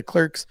just go to the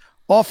clerk's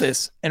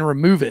office and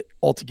remove it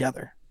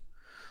altogether,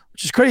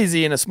 which is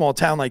crazy in a small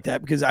town like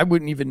that, because I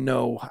wouldn't even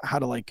know how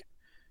to,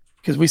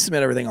 because we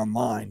submit everything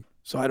online.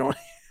 So I don't,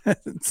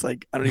 it's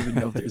like, I don't even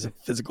know if there's a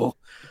physical,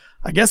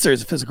 I guess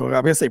there's a physical,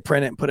 I guess they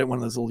print it and put it in one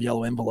of those little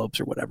yellow envelopes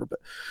or whatever.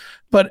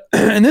 But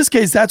in this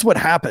case, that's what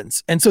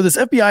happens. And so this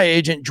FBI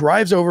agent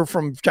drives over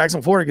from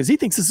Jacksonville, Florida, because he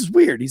thinks this is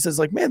weird. He says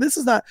like, man, this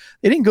is not,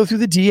 they didn't go through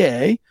the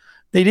DA.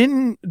 They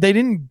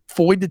didn't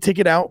void the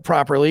ticket out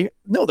properly.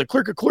 No, the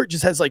clerk of court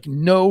just has like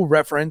no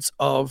reference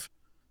of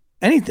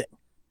anything.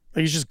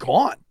 Like, he's just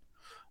gone.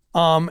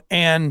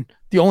 And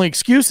the only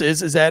excuse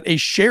is that the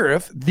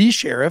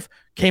sheriff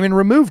came and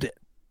removed it.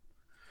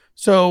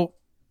 So,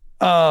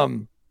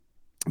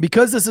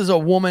 because this is a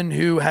woman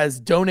who has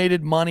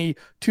donated money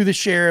to the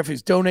sheriff,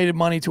 who's donated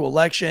money to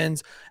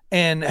elections,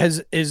 and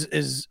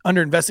is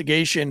under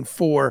investigation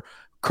for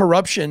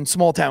corruption,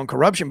 small town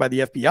corruption by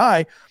the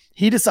FBI,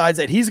 he decides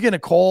that he's going to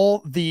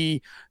call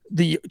the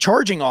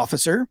charging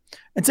officer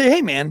and say,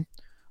 "Hey, man,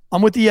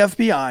 I'm with the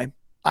FBI.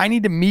 I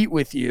need to meet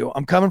with you.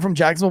 I'm coming from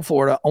Jacksonville,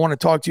 Florida. I want to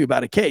talk to you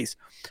about a case."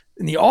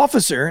 And the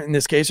officer in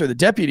this case, or the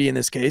deputy in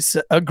this case,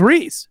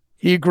 agrees.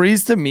 He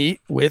agrees to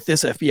meet with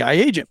this FBI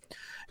agent.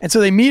 And so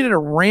they meet at a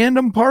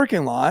random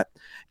parking lot,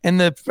 and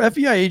the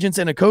FBI agent's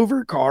in a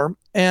covert car,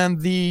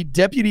 and the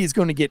deputy is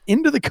going to get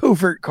into the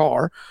covert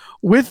car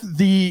with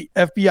the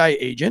FBI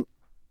agent,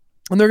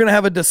 and they're going to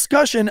have a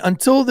discussion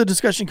until the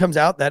discussion comes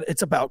out that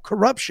it's about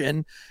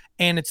corruption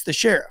and it's the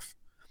sheriff.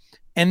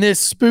 And this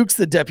spooks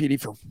the deputy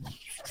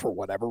for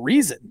whatever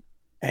reason.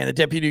 And the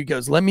deputy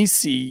goes, "Let me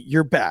see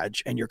your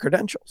badge and your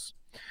credentials."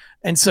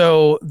 And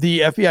so the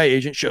FBI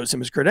agent shows him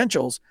his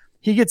credentials.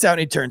 He gets out and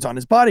he turns on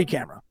his body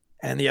camera.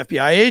 And the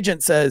FBI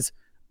agent says,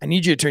 "I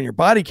need you to turn your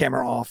body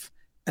camera off."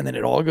 And then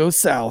it all goes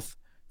south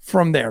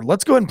from there.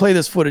 Let's go ahead and play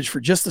this footage for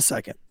just a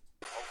second.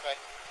 Okay,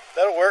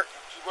 that'll work.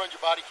 You run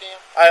your body cam?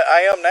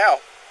 I am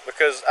now,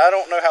 because I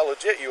don't know how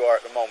legit you are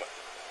at the moment.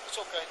 It's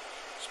okay.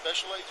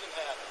 Special Agent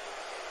Hatt,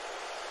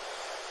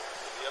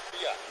 the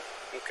FBI.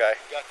 Okay.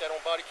 You got that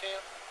on body cam?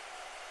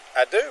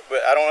 I do,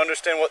 but I don't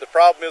understand what the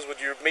problem is with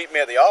you meet me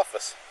at the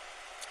office.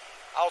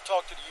 I'll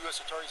talk to the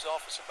U.S. Attorney's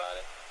Office about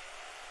it.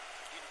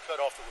 You can cut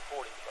off the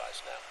recording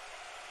device now.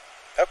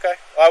 Okay.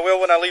 Well, I will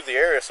when I leave the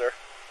area, sir.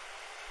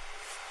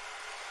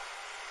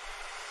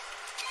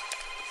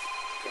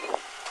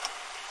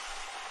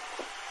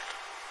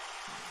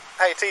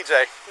 Hey,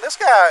 TJ, this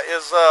guy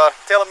is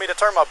telling me to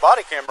turn my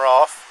body camera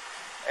off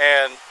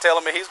and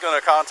telling me he's going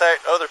to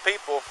contact other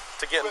people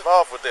to get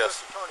involved with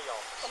this.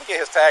 Let me get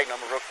his tag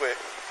number real quick.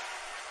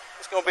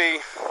 It's going to be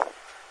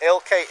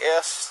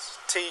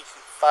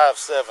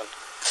LKST57.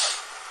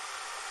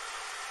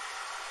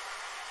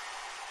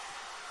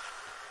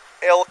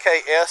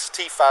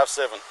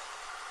 LKST57.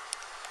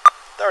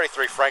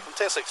 33 Franklin,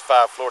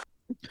 1065 Florida.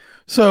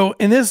 So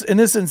in this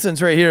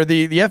instance right here,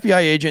 the FBI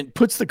agent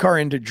puts the car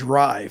into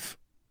drive,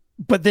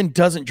 but then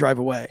doesn't drive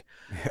away.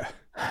 Yeah.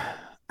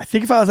 I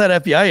think if I was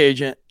that FBI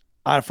agent,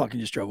 I'd fucking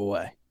just drove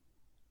away.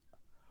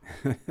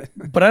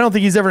 But I don't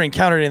think he's ever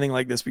encountered anything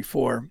like this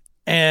before.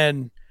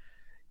 And,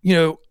 you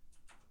know,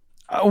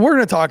 we're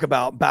going to talk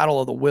about Battle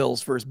of the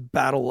Wills versus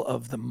Battle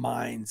of the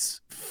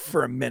Minds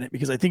for a minute,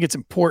 because I think it's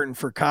important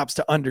for cops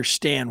to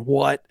understand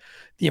what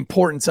the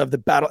importance of the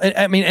battle.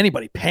 I mean,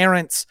 anybody,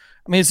 parents.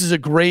 I mean, this is a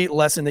great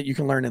lesson that you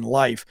can learn in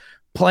life.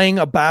 Playing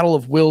a battle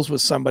of wills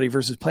with somebody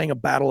versus playing a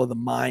battle of the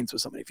minds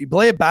with somebody. If you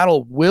play a battle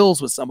of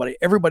wills with somebody,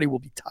 everybody will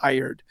be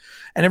tired,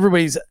 and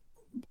everybody's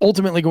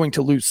ultimately going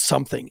to lose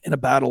something in a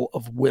battle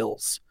of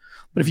wills.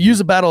 But if you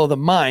use a battle of the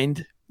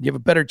mind, you have a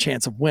better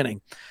chance of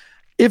winning.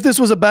 If this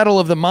was a battle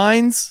of the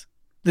minds,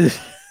 the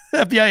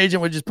FBI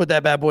agent would just put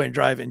that bad boy in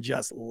drive and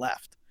just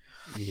left.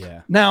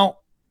 Yeah. Now,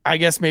 I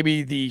guess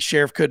maybe the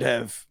sheriff could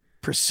have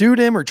pursued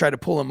him or tried to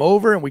pull him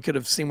over, and we could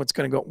have seen what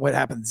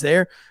happens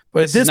there.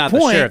 But at this not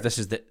point, the sheriff. This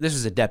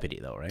is a deputy,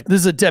 though, right?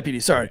 This is a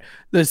deputy. Sorry,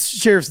 the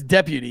sheriff's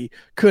deputy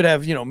could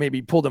have,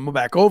 maybe pulled him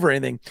back over or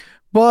anything.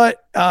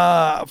 But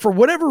for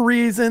whatever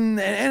reason,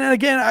 and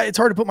again, it's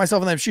hard to put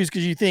myself in those shoes,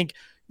 because you think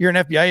you're an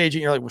FBI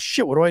agent, you're like, well,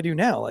 shit, what do I do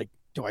now? Like,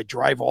 do I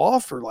drive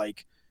off, or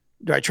like,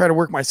 do I try to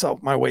work my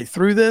way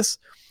through this?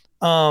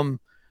 And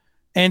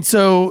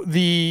so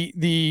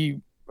the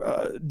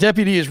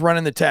deputy is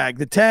running the tag.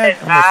 The tag.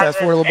 I'm gonna fast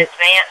forward a little bit.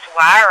 Advanced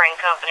Wiring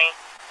Company.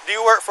 Do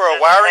you work for a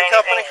wiring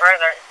company?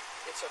 Further.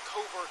 It's a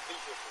covert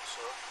vehicle,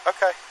 sir.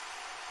 Okay.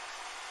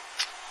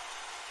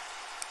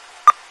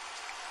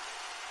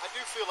 I do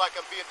feel like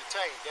I'm being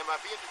detained. Am I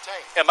being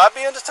detained? Am I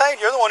being detained?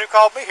 You're the one who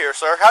called me here,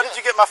 sir. How did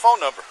you get my phone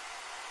number?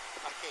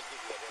 I can't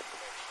give you that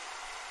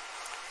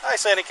information. I ain't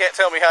saying he can't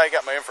tell me how he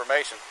got my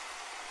information.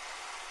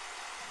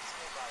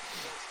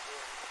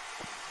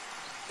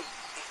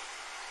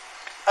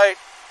 Hey,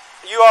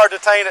 you are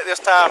detained at this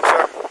time,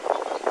 sir.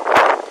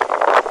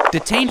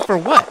 Detained for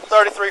what?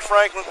 33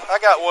 Franklin. I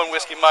got one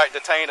Whiskey Mike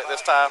detained at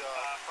this time.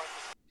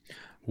 I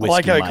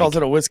like how he calls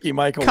it a Whiskey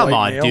Mike. Come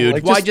on, male. dude.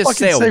 Like, Why just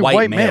say a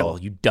white male,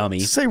 you dummy?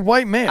 Just say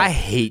white male. I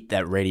hate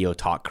that radio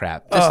talk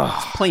crap. Just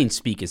plain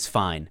speak is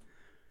fine.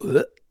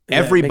 Yeah,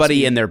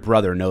 Everybody and their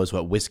brother knows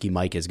what Whiskey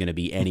Mike is going to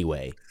be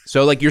anyway.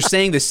 So, like, you're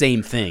saying the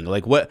same thing.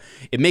 Like, what?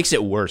 It makes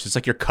it worse. It's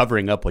like you're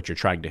covering up what you're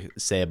trying to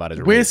say about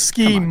his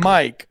Whiskey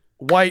Mike,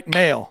 white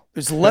male.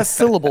 There's less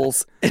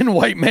syllables in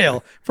white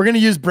male. If we're going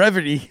to use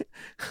brevity,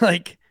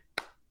 like,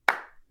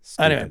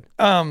 Stupid.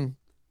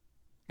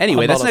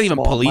 anyway, that's not even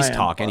police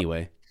talk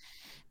anyway.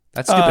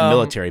 That's stupid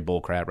military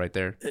bullcrap right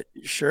there.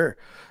 Sure.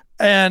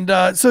 And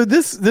so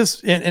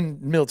this in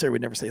military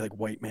would never say like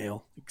white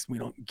male, because we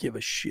don't give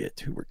a shit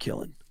who we're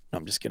killing. No,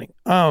 I'm just kidding.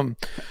 So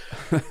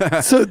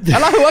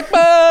Allahu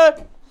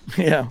Akbar!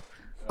 Yeah,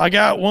 I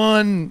got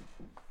one.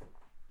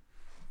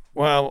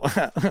 Well,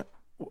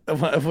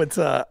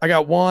 I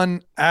got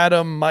one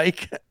Adam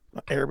Mike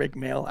Arabic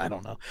male. I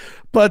don't know.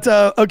 But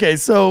okay,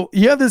 so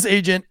you have this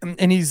agent,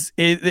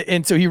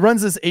 and so he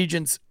runs this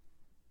agent's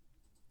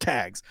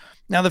tags.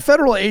 Now the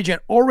federal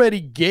agent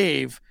already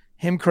gave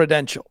him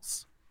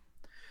credentials.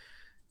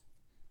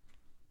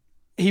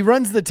 He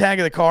runs the tag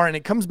of the car, and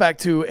it comes back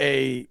to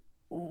a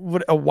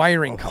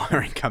wiring company.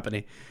 Wiring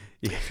company.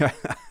 Yeah.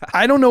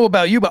 I don't know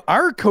about you, but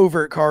our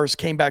covert cars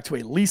came back to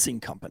a leasing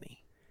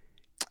company.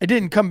 It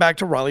didn't come back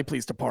to Raleigh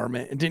Police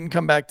Department. It didn't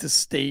come back to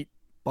state,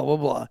 blah, blah,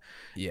 blah.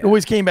 Yeah. It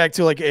always came back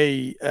to like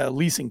a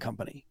leasing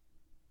company.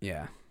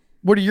 Yeah.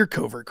 What do your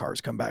covert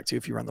cars come back to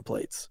if you run the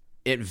plates?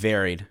 It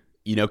varied,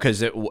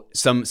 because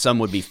some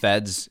would be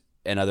feds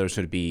and others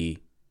would be,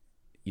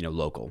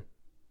 local.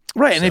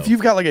 Right. And So- if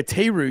you've got like a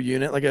TARU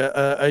unit, like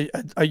a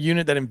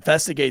unit that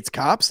investigates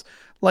cops,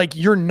 like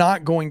you're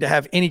not going to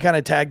have any kind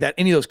of tag that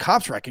any of those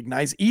cops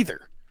recognize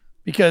either,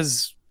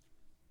 because,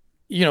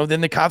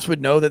 then the cops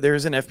would know that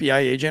there's an FBI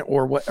agent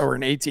or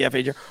an ATF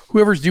agent,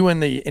 whoever's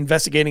doing the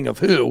investigating of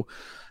who.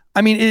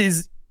 I mean, it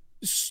is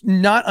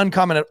not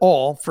uncommon at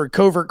all for a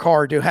covert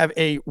car to have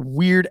a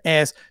weird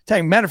ass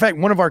tag. Matter of fact,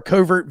 one of our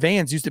covert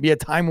vans used to be a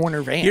Time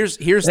Warner van. Here's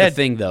the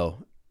thing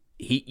though.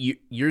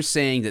 You're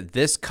saying that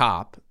this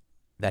cop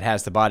that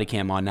has the body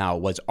cam on now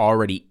was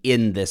already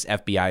in this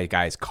FBI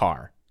guy's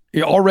car.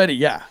 Yeah, already,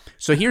 yeah.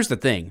 So here's the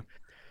thing.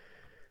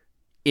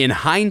 In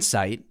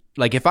hindsight,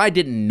 like if I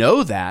didn't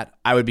know that,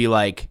 I would be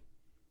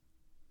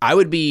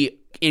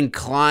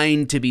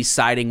inclined to be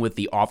siding with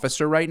the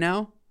officer right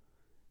now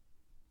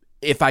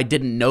if I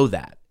didn't know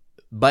that.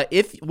 But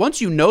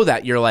once you know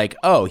that, you're like,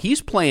 oh,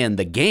 he's playing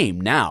the game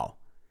now,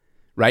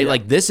 right? Yeah.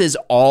 Like this is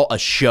all a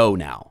show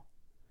now.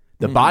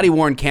 The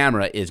body-worn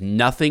camera is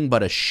nothing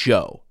but a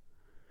show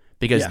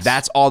because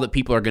that's all that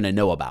people are going to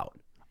know about.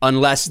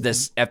 Unless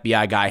this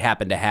FBI guy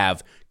happened to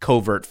have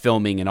covert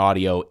filming and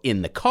audio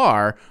in the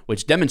car,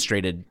 which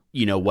demonstrated,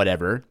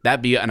 whatever,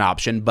 that'd be an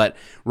option. But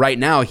right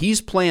now,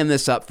 he's playing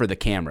this up for the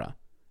camera.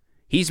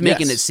 He's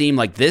making it seem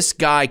like this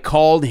guy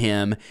called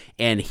him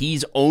and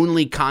he's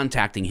only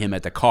contacting him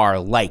at the car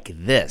like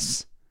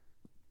this.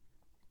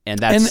 And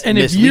that's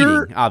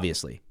misleading,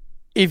 obviously.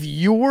 If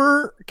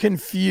you're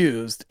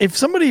confused, if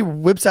somebody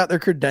whips out their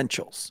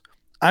credentials,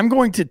 I'm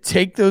going to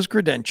take those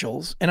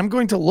credentials and I'm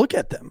going to look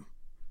at them.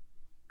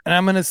 And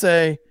I'm going to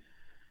say,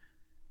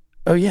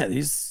 oh, yeah,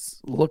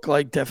 these look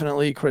like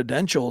definitely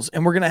credentials.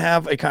 And we're going to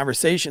have a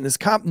conversation. This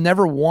cop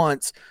never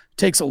once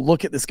takes a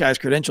look at this guy's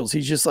credentials.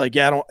 He's just like,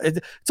 yeah,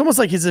 it's almost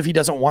like as if he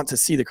doesn't want to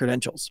see the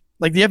credentials.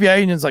 Like the FBI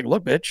agent's like,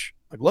 look, bitch,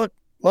 like,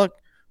 look.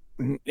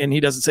 And he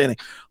doesn't say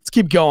anything. Let's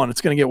keep going. It's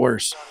going to get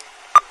worse.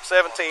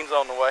 17's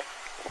on the way.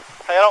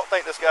 Hey, I don't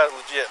think this guy's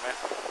legit, man.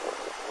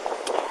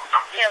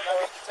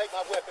 Take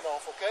my weapon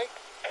off, okay?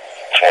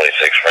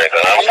 26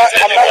 Franklin. I'm not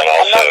going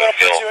to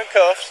put you in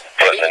cuffs.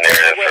 Putting the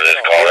narrative for this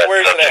call.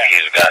 Where's it at?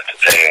 He's got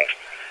detained.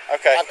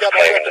 Okay. I've got my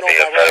Claiming weapon to be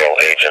on a my federal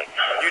right. agent.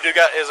 You do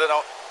got, is it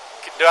on,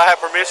 do I have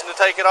permission to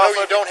take it off?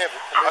 No, you don't have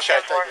permission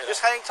Okay, to take it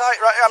just hang tight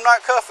right here. I'm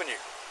not cuffing you.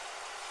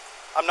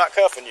 I'm not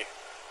cuffing you.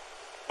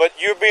 But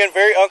you're being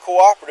very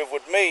uncooperative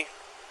with me.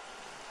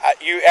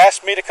 You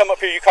asked me to come up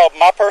here. You called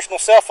my personal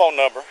cell phone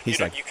number. He's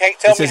you, like, you can't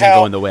tell this me isn't how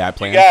going the way I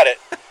planned. You got it.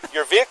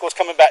 Your vehicle's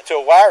coming back to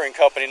a wiring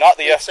company, not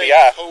the It's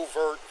FBI. a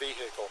covert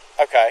vehicle.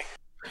 Okay.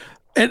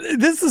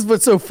 And this is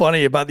what's so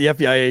funny about the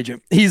FBI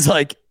agent. He's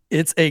like,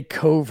 it's a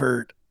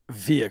covert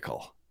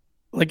vehicle.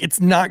 Like,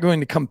 it's not going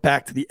to come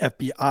back to the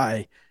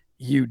FBI,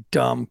 you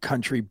dumb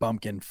country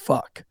bumpkin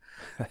fuck.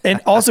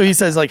 And also he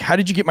says, like, how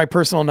did you get my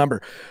personal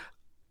number?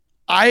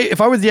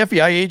 If I was the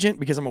FBI agent,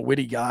 because I'm a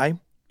witty guy,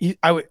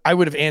 I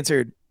would have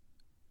answered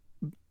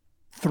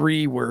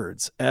 3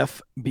 words,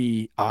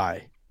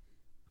 FBI.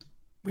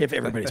 We have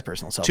everybody's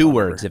personal cell phone 2 number.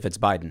 words if it's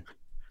Biden.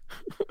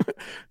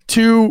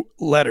 2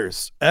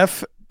 letters,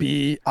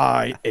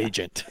 FBI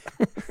agent.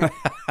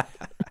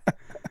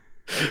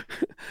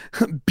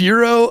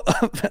 Bureau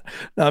of,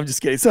 no, I'm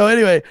just kidding. So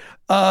anyway,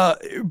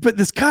 but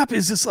this cop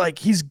is just like,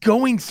 he's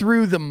going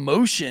through the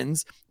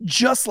motions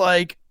just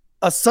like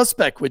a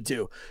suspect would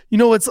do. You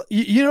know what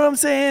I'm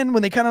saying?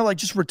 When they kind of like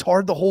just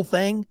retard the whole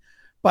thing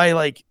by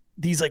like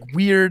these like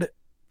weird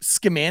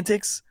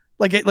schematics,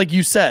 like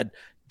you said,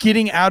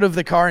 getting out of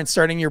the car and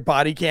starting your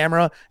body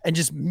camera and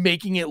just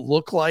making it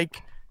look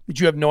like that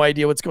you have no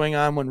idea what's going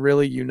on when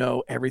really you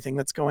know everything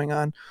that's going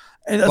on.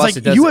 And Plus,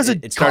 it's like, you as a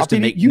it starts to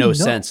cop, make you no know.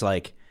 sense.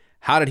 Like,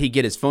 how did he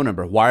get his phone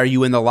number? Why are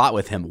you in the lot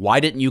with him? Why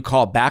didn't you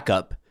call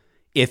backup?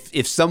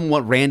 If some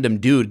random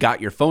dude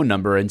got your phone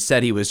number and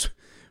said he was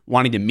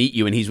wanting to meet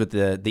you and he's with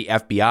the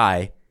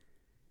FBI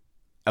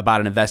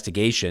about an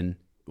investigation,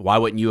 why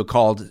wouldn't you have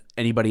called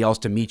anybody else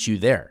to meet you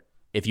there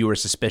if you were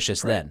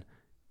suspicious then?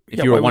 If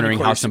Yeah, you why were wouldn't wondering you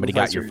call how your somebody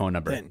got your supervisor phone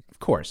number. then? Of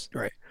course.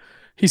 Right.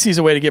 He sees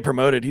a way to get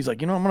promoted. He's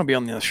like, I'm going to be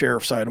on the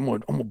sheriff's side. I'm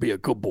going to be a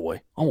good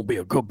boy. I'm going to be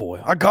a good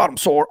boy. I got him,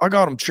 sir. I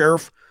got him,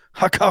 sheriff.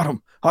 I got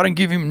him. I didn't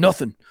give him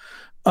nothing.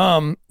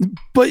 But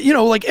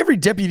like every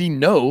deputy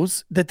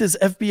knows that this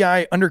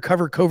FBI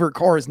undercover covert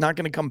car is not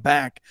going to come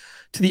back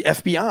to the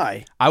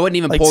FBI I wouldn't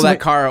even Like, pull so- that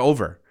car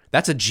over.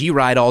 That's a G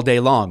ride all day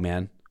long,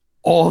 man.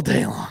 all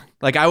day long.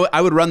 Like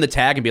I would run the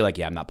tag and be like,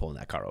 yeah, I'm not pulling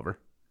that car over.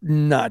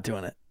 Not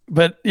doing it.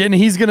 But and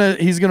he's gonna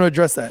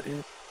address that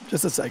in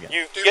just a second.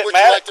 Would you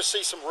like to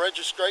see some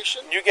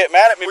registration? You get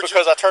mad at me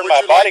because I turned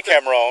my body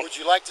camera on. Would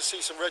you like to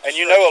see some registration? And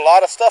you know a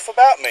lot of stuff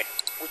about me.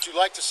 Would you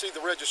like to see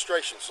the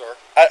registration, sir?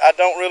 I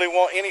don't really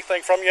want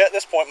anything from you at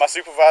this point. My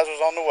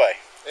supervisor's on the way.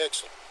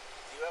 Excellent.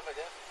 Do you have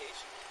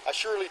identification? I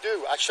surely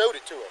do. I showed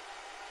it to him.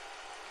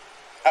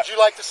 Would you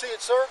like to see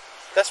it, sir?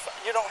 That's fine.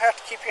 You don't have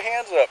to keep your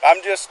hands up.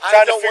 I'm just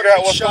trying to figure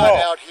out what's going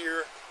on. Out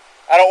here.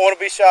 I don't want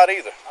to be shot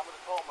either. I'm going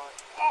to call my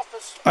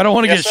office. I don't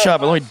want to Yes, get sir.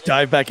 shot, but let me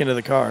dive back into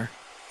the car.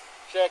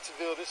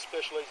 Jacksonville, this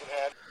Special Agent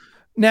Haddon.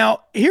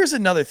 Now, here's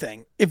another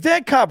thing. If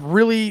that cop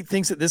really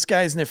thinks that this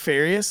guy is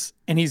nefarious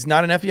and he's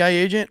not an FBI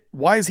agent,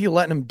 why is he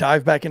letting him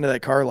dive back into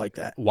that car like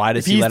that? Why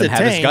does If he he's let him have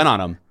his detained, gun on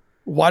him?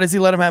 Why does he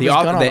let him have his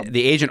gun on him?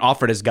 The agent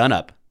offered his gun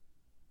up.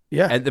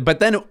 Yeah. But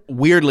then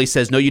weirdly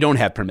says, no, you don't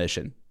have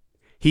permission.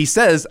 He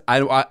says, I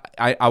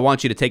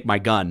want you to take my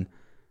gun.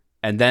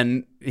 And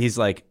then he's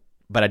like,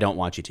 but I don't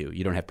want you to.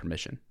 You don't have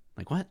permission.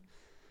 Like, what?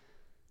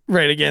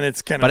 Right. Again,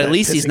 it's kind of. But at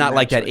least he's pissing not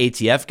like that match.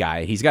 ATF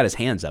guy. He's got his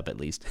hands up at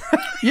least.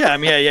 Yeah. I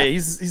mean, yeah.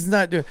 He's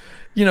not doing,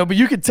 but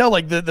you could tell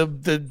like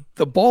the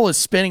ball is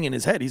spinning in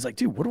his head. He's like,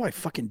 dude, what do I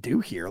fucking do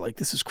here? Like,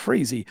 this is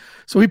crazy.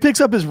 So he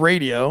picks up his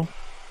radio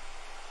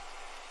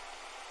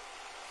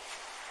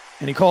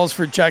and he calls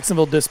for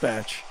Jacksonville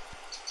Dispatch.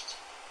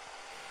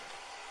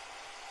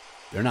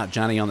 They're not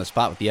Johnny on the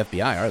spot with the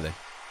FBI, are they?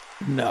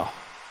 No.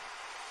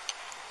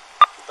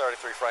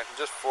 33 Franklin,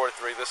 just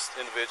 43. This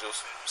individual's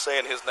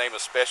saying his name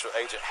is Special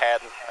Agent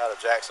Haddon out of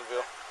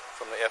Jacksonville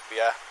from the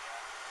FBI.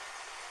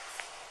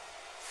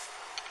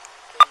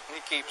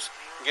 He keeps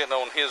getting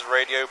on his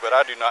radio, but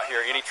I do not hear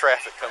any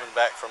traffic coming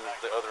back from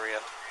the other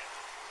end.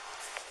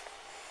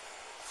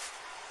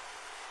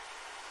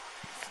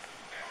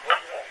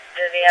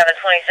 Does he have a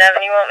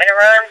 27 you want me to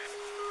run?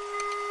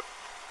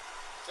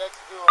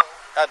 Jacksonville.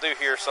 I do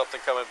hear something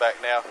coming back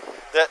now.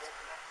 That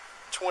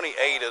 28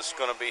 is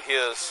going to be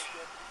his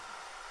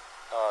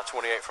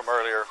 28 from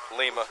earlier,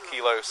 Lima,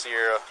 Kilo,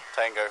 Sierra,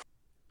 Tango.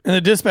 And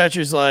the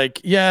dispatcher's like,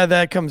 yeah,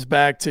 that comes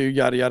back to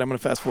yada yada. I'm going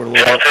to fast forward a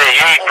little bit.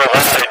 He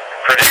provided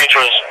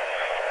credentials,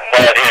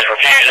 but he's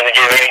refusing to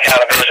give any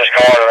kind of business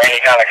card or any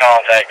kind of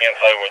contact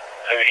info with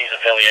who he's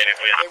affiliated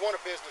with. They want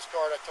a business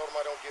card. I told them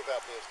I don't give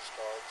out business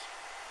cards.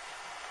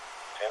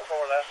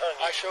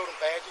 I showed him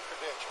badge and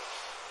credentials.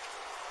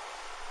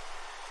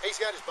 He's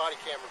got his body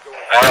camera going.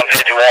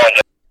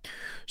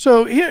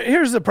 So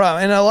here's the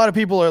problem, and a lot of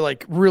people are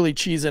like really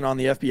cheesing on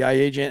the FBI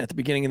agent at the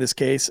beginning of this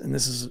case, and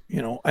this is,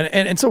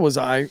 and so was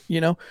I,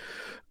 yeah,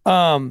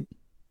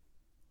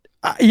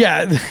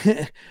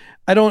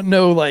 I don't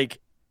know like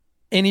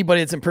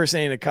anybody that's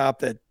impersonating a cop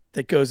that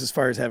goes as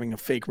far as having a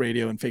fake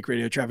radio and fake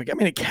radio traffic. I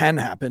mean, it can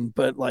happen,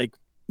 but like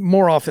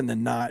more often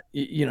than not,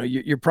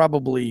 you're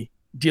probably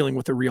dealing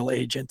with a real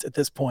agent at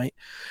this point.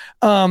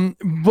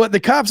 But the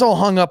cops all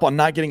hung up on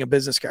not getting a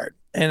business card.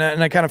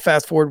 And I kind of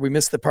fast forward. We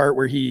missed the part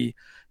where he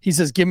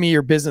says, give me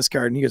your business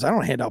card. And he goes, I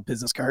don't hand out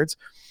business cards.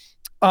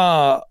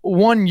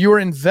 One, you're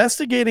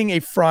investigating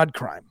a fraud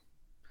crime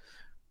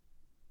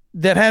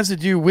that has to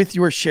do with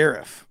your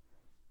sheriff,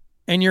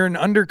 and you're an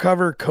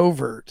undercover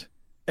covert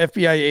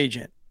FBI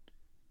agent.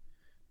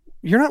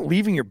 You're not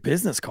leaving your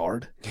business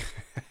card.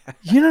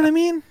 You know what I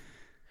mean?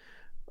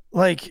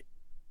 Like,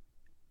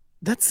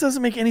 that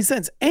doesn't make any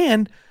sense.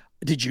 And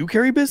did you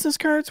carry business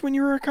cards when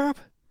you were a cop?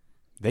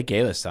 They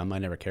gave us some. I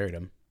never carried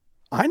them.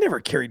 I never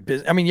carried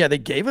business. I mean, yeah, they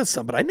gave us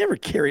some, but I never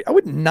carried. I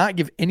would not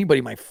give anybody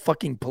my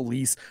fucking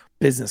police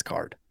business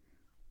card.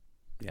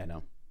 Yeah,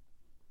 no.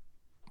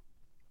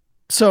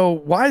 So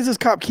why does this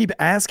cop keep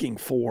asking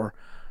for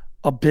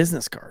a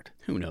business card?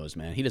 Who knows,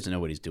 man? He doesn't know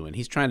what he's doing.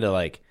 He's trying to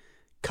like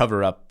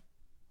cover up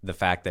the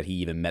fact that he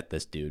even met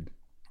this dude.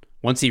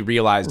 Once he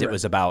realized it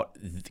was about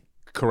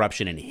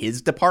corruption in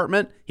his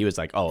department, he was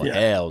like, oh,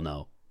 hell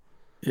no.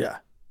 Yeah.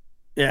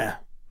 Yeah.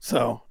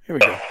 So here we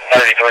go.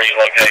 33's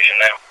location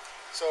now.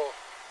 So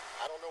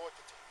I don't know what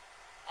to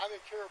I'm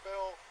in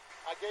Carabel.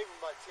 I gave him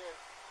my 1027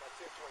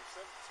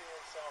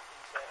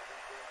 Southeast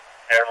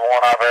Avenue.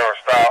 Everyone I've ever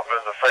stopped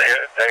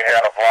they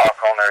had a block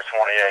on their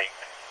 28,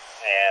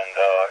 and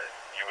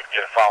you would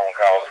get a phone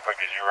call as quick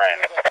as you ran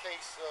it.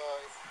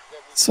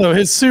 So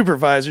his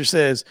supervisor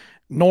says,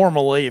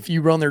 normally if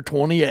you run their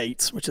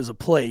 28s, which is a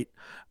plate,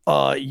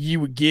 you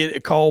would get a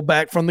call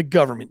back from the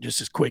government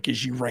just as quick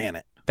as you ran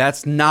it.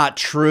 That's not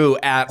true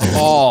at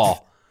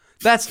all.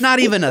 That's not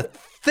even a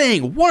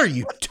thing. What are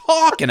you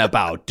talking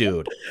about,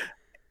 dude?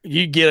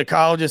 You get a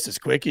call just as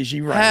quick as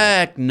you ran.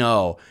 Heck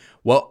no.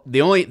 Well,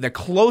 the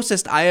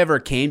closest I ever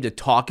came to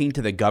talking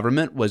to the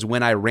government was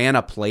when I ran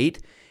a plate,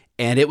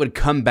 and it would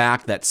come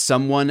back that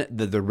someone,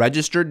 the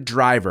registered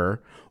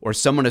driver or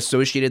someone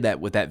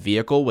associated with that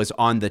vehicle was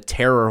on the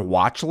terror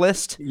watch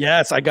list.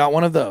 Yes, I got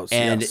one of those.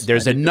 And yes,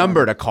 there's a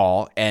number to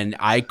call, and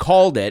I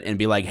called it and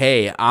be like,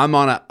 hey,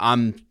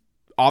 I'm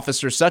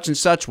officer such and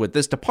such with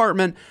this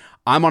department.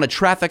 I'm on a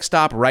traffic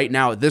stop right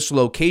now at this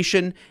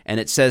location, and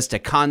it says to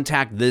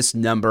contact this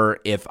number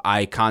if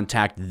I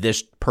contact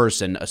this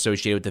person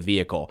associated with the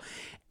vehicle.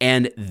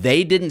 And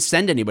they didn't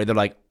send anybody. They're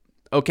like,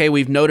 okay,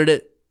 we've noted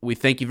it. We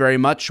thank you very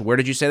much. Where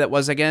did you say that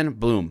was again?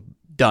 Boom.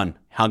 Done.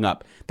 Hung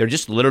up. They're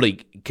just literally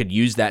could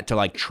use that to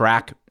like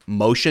track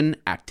motion,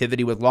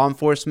 activity with law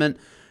enforcement,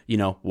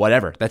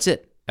 whatever. That's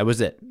it. That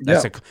was it.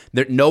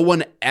 No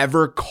one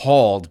ever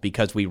called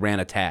because we ran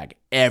a tag.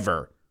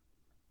 Ever.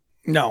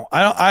 No,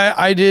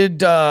 I did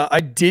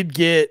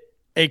get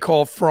a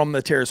call from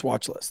the terrorist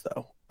watch list,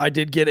 though. I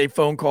did get a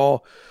phone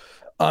call.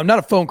 Not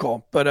a phone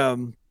call, but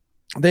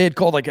they had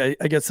called like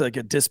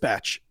a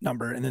dispatch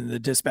number, and then the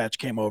dispatch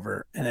came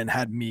over and then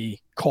had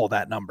me call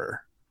that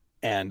number.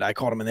 And I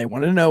called them, and they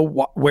wanted to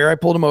know where I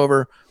pulled them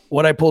over,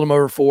 what I pulled them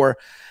over for.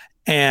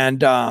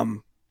 And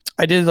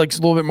I did like a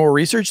little bit more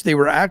research. They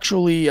were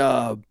actually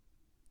not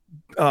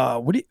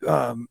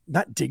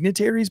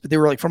dignitaries, but they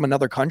were like from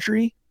another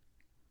country.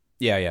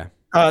 Yeah.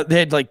 They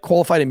had like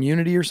qualified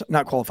immunity or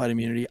not qualified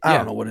immunity. I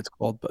don't know what it's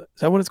called, but is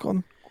that what it's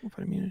called?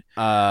 Qualified immunity?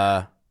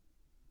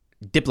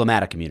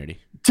 Diplomatic immunity.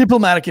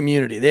 Diplomatic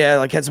immunity. They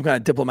had some kind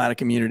of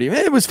diplomatic immunity.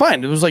 It was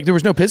fine. It was like there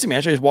was no pissing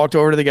match. I just walked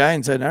over to the guy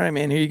and said, "All right,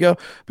 man, here you go."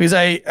 Because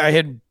I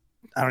don't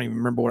even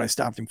remember what I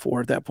stopped him for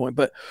at that point.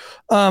 But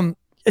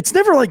it's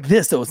never like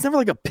this though. It's never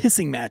like a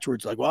pissing match where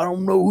it's like, "Well, I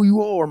don't know who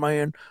you are,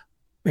 man."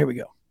 Here we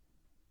go.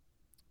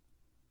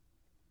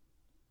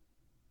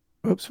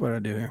 Oops, what did I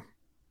do here?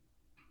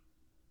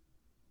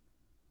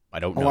 I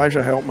don't know.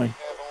 Elijah, help me.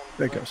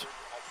 There it goes.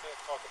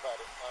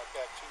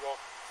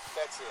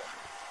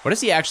 What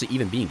is he actually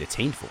even being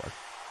detained for?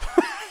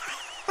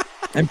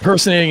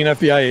 Impersonating an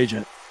FBI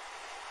agent.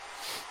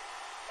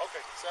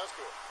 Okay, sounds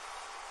good.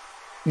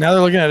 Now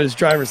they're looking at his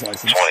driver's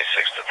license. 26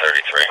 to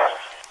 33.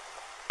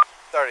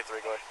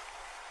 33, go ahead.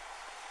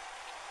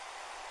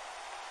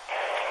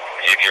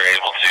 If you're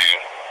able to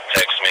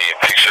text me a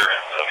picture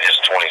of his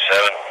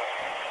 27,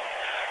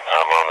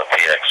 I'm on the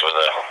PX with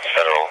a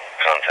federal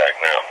contact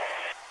now.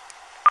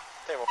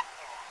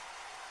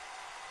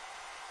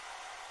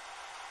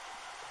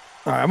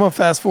 All right, I'm going to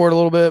fast forward a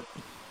little bit.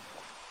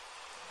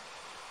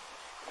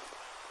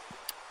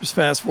 Just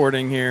fast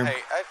forwarding here.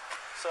 Hey,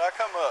 so I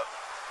come up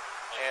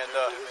and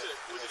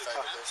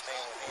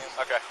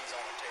okay.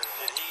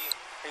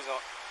 He's on.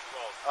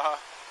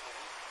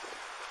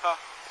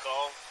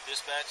 Call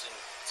dispatch and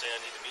say I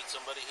need to meet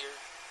somebody here.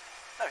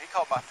 No, he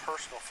called my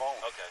personal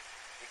phone. Okay.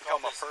 He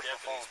called my personal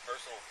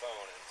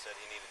phone and said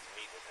he needed to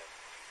meet with him.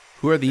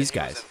 Who are these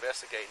guys? He was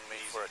investigating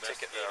me for a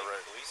ticket that I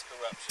wrote. Police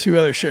corruption.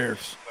 Two other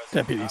sheriffs,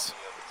 deputies.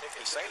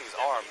 He's saying he's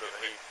armed, but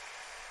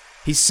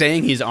He's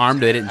saying he's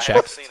armed. They didn't I check.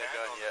 haven't seen a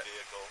gun yet.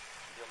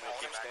 You want me to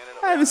keep standing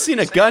up? I haven't seen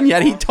a gun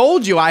yet. He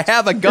told you I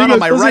have a gun on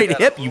my right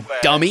hip, you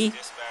dummy.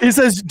 He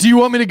says, "Do you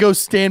want me to go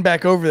stand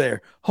back over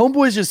there?"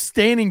 Homeboy's just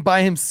standing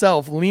by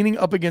himself, leaning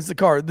up against the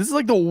car. This is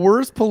like the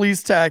worst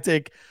police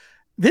tactic.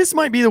 This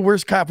might be the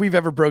worst cop we've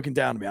ever broken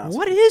down, to be honest.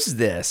 What is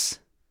this?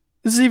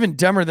 This is even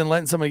dumber than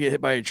letting somebody get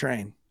hit by a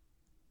train.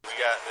 He's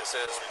got it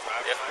says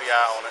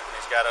FBI on it, and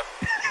he's got a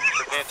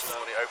credential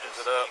when he opens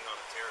it up.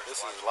 This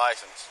is his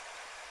license.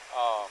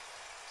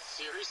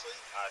 Seriously?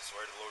 I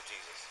swear to Lord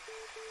Jesus.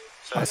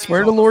 I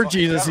swear to Lord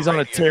Jesus, he's on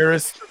a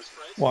terrorist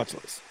watch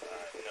list.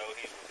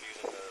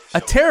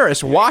 A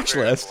terrorist watch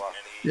list?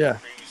 Yeah.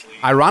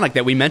 Ironic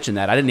that we mentioned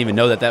that. I didn't even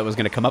know that was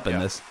going to come up in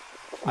this.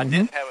 I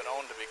didn't have it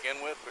on to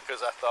begin with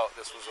because I thought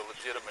this was a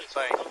legitimate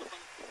thing.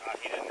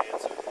 He didn't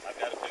answer. I've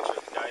got a picture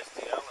of the guy's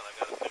TL and I've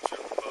got a picture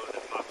of the photo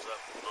that pops up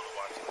on the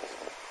watch list.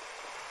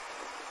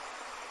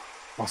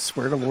 I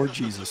swear to Lord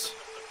Jesus.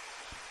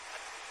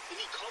 Did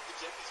he call the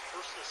deputy's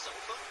personal cell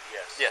phone?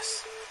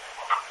 Yes.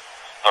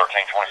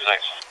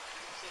 1326.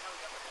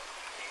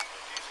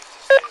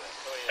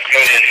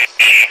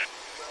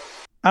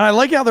 And I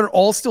like how they're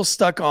all still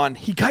stuck on,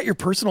 he got your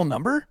personal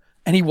number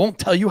and he won't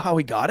tell you how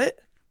he got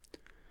it?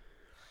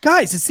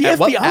 Guys, it's the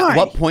FBI. At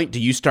what point do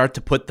you start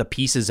to put the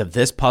pieces of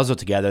this puzzle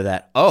together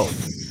that,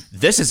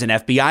 this is an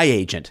FBI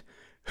agent?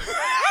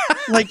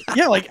 like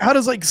how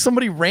does like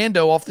somebody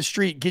rando off the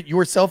street get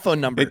your cell phone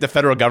number? Like the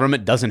federal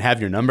government doesn't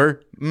have your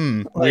number?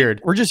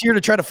 Weird. We're just here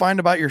to try to find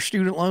about your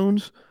student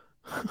loans.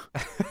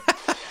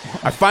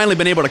 I've finally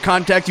been able to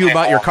contact you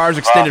about your car's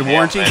extended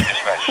warranty.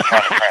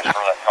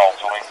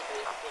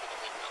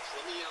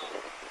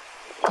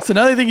 So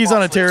now they think he's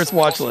on a terrorist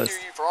watch list.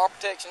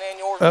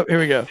 Oh, here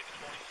we go.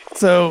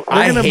 So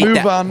we're going to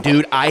move on.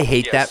 Dude, I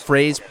hate that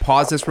phrase.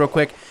 Pause this real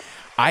quick.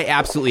 I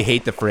absolutely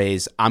hate the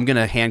phrase, I'm going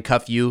to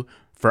handcuff you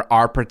for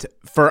our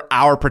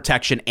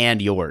protection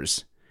and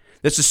yours.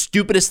 That's the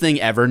stupidest thing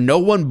ever. No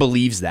one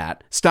believes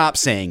that. Stop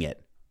saying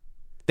it.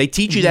 They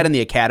teach you that in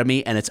the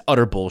academy, and it's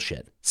utter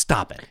bullshit.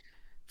 Stop it.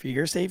 For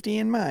your safety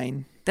and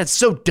mine. That's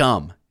so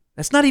dumb.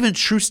 That's not even a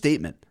true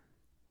statement.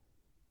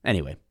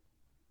 Anyway,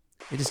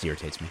 it just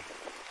irritates me.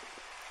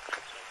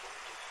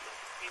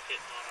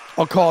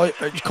 I'll call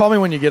me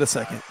when you get a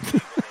second.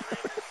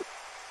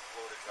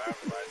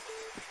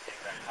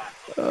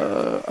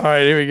 All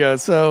right, here we go.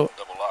 So,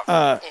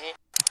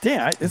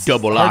 damn, it's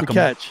double hard lock to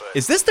catch.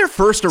 Is this their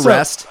first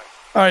arrest?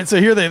 All right, so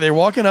here they're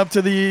walking up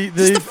to the.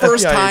 This is the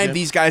first FBI time agent.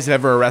 these guys have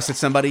ever arrested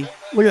somebody.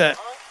 Look at that.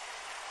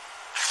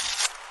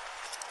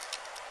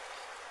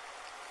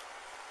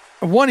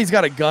 one, he's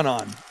got a gun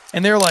on,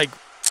 and they're like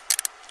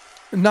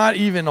not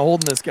even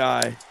holding this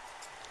guy.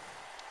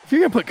 If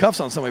you're gonna put cuffs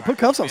on somebody, put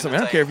cuffs on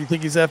somebody. I don't care if you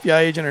think he's an FBI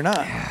agent or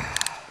not.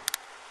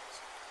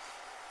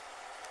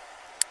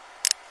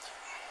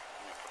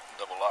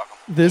 Double lock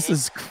him. This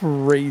is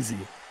crazy.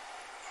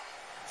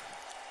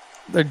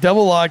 They're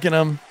double locking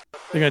him.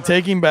 They're gonna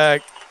take him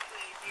back.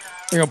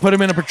 They're gonna put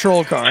him in a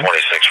patrol car.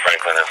 26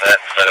 Franklin, if that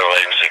federal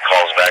agency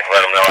calls back,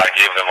 let them know I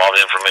gave them all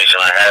the information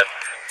I had.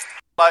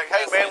 Like,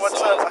 hey man, what's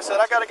up? I said,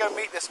 I gotta go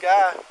meet this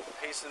guy.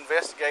 He's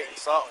investigating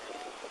something.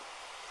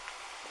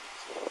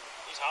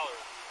 He's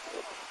hollering.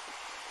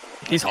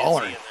 He's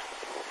hollering.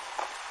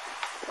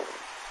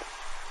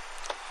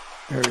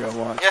 There we go.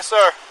 Watch. Yes,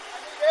 sir.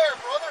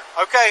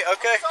 Okay.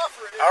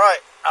 All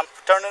right, I'm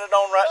turning it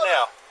on right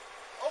now.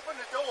 Open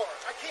the door.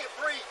 I can't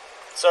breathe.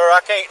 Sir,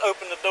 I can't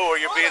open the door.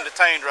 You're being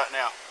detained right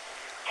now.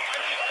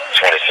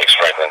 26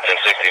 Franklin,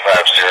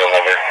 1065 serial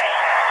number,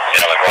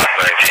 yellow Glock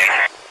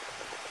 19.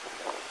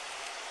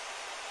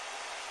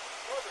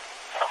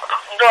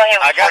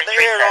 I got the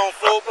air on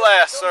full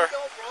blast, sir.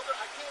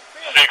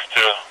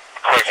 6-2,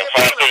 quick and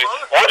 530.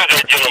 What is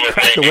that gentleman's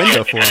Crack the name?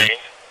 window for him.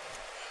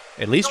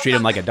 At least treat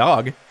him like a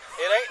dog. It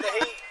ain't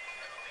the heat.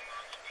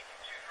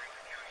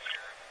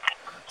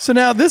 So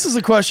now this is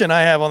a question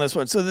I have on this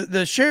one. So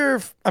the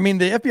sheriff, the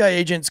FBI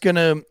agent's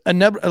gonna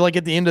like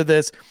at the end of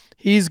this,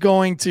 he's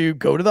going to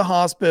go to the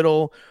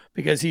hospital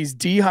because he's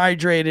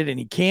dehydrated and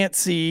he can't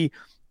see,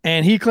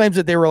 and he claims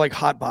that they were like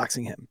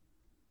hotboxing him.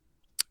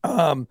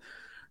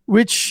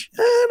 Which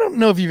I don't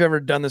know if you've ever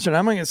done this or not.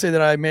 I'm going to say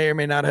that I may or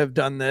may not have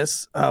done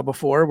this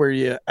before, where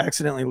you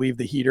accidentally leave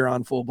the heater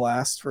on full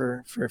blast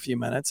for a few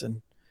minutes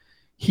and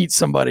heat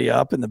somebody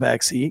up in the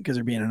back seat because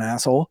they're being an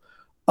asshole.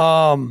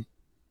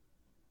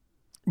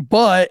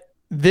 But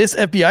this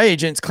FBI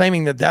agent's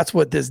claiming that that's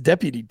what this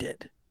deputy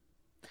did.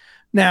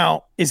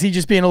 Now, is he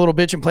just being a little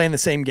bitch and playing the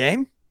same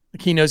game?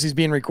 Like he knows he's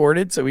being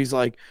recorded, so he's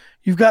like,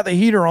 "You've got the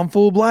heater on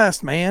full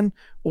blast, man."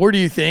 Or do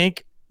you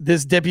think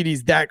this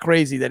deputy's that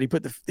crazy that he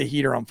put the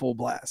heater on full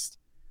blast?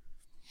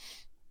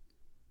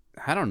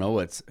 I don't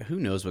know who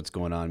knows what's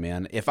going on,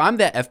 man. If I'm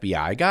that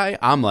FBI guy,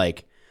 I'm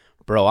like,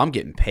 bro, I'm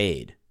getting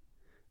paid.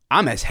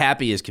 I'm as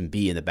happy as can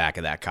be in the back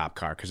of that cop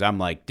car because I'm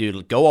like,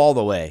 dude, go all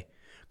the way.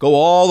 Go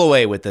all the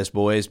way with this,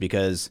 boys,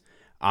 because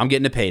I'm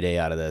getting a payday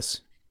out of this.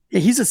 Yeah,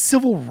 he's a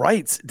civil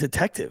rights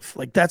detective.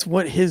 Like that's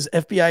what his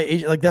FBI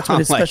agent, like that's what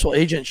his special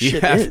agent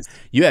shit is.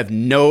 You have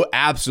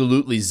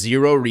absolutely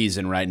zero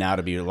reason right now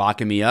to be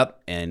locking me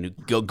up, and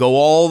go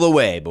all the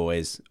way,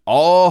 boys.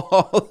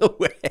 All the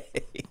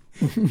way.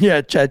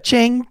 Yeah,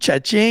 cha-ching,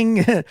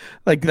 cha-ching.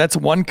 Like that's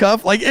one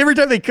cuff. Like every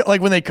time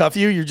when they cuff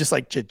you, you're just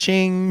like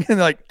cha-ching, and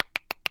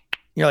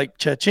you're like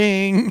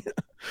cha-ching. 211.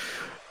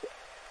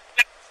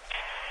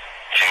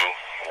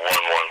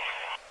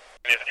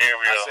 This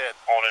area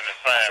on in the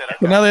sign.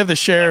 But now they have the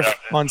sheriff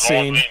on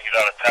scene. He's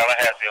out of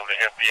Tallahassee of the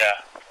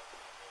FBI.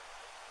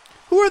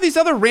 Who are these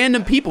other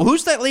random people?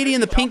 Who's that lady in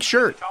the pink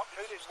shirt?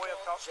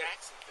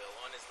 Jacksonville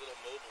on his little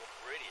mobile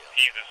radio.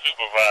 He's the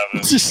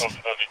supervisor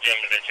of the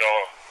gentleman that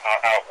y'all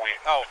are out with.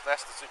 Oh,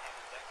 that's the super.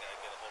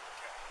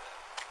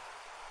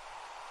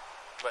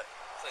 But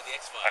it's like the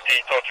X-Files. I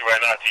can't talk to you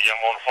right now till I'm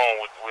on the phone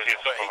with his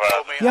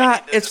supervisor. Yeah,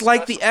 it's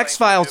like the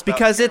X-Files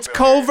because it's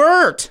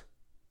covert.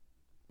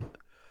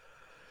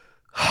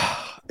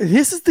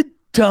 This is the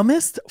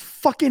dumbest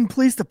fucking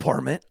police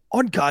department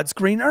on God's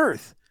green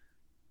earth.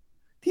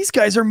 These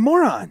guys are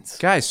morons.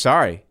 Guys,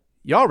 sorry.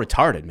 Y'all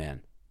retarded,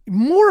 man.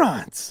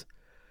 Morons.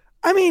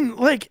 I mean,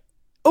 like,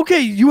 okay,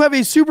 you have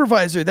a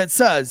supervisor that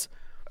says,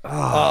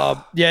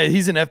 yeah,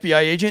 he's an FBI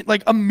agent.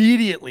 Like,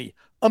 immediately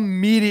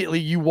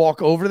you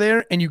walk over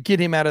there and you get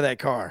him out of that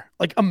car.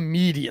 Like,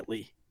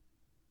 immediately.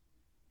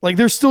 Like,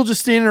 they're still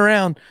just standing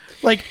around.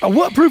 Like,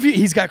 what proof?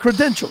 He's got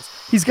credentials.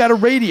 He's got a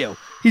radio.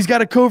 He's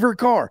got a covert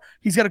car.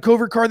 He's got a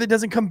covert car that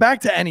doesn't come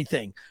back to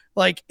anything.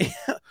 Like,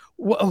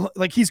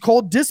 like he's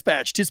called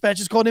dispatch. Dispatch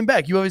has called him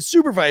back. You have a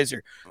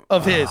supervisor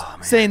of his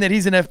saying that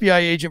he's an FBI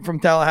agent from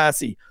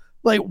Tallahassee.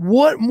 Like,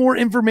 what more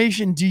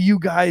information do you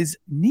guys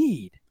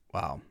need?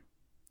 Wow.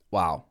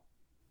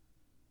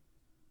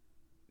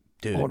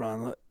 Dude. Hold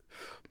on.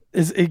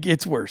 It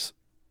gets worse.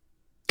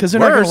 Because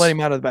they're not going to let him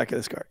out of the back of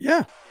this car.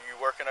 Yeah. You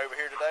working over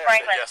here today?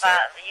 Franklin, I said,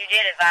 yes, sir. you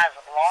did advise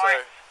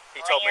Lawrence. So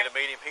he told me to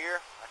meet him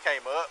here. I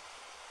came up.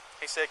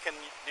 He said, do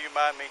you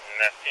mind me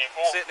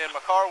sitting in my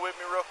car with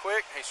me real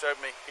quick? He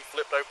showed me, he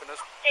flipped open his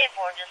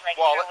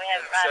wallet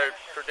and showed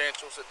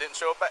credentials. It didn't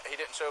show he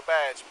didn't show a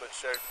badge, but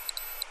showed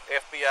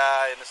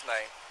FBI in his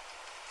name.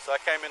 So I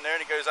came in there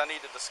and he goes, I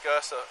need to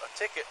discuss a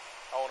ticket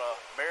on a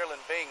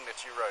Marilyn Bing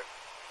that you wrote,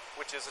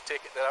 which is a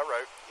ticket that I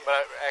wrote, but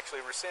I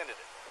actually rescinded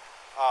it.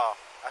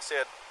 I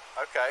said,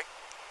 okay.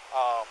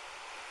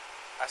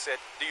 I said,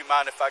 do you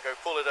mind if I go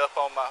pull it up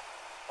on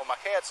my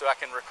CAD so I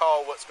can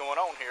recall what's going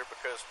on here,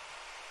 because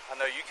I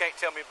know you can't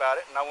tell me about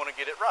it and I want to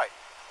get it right.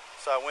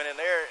 So I went in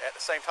there. At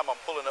the same time I'm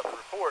pulling up the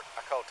report,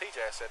 I called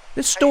TJ. I said,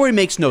 this story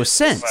makes no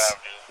sense.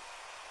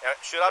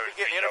 Should I be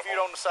getting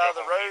interviewed on the side of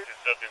the road,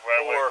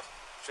 or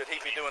should he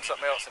be doing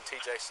something else? And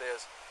TJ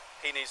says,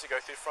 he needs to go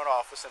through the front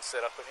office and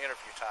set up an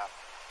interview time.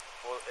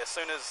 Well, as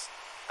soon as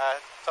I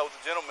told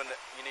the gentleman that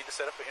you need to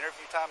set up an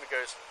interview time, he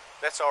goes,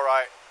 "That's all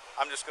right.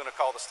 I'm just going to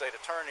call the state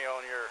attorney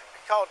on your."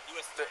 He called the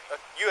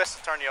U.S.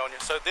 attorney on you.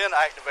 So then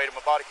I activated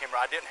my body camera.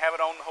 I didn't have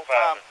it on the whole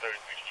time.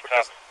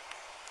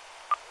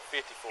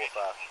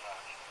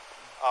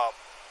 54.5.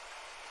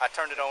 I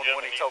turned it on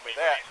when he told me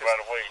that.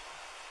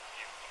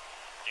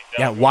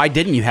 Yeah, why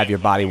didn't you have your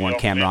body-worn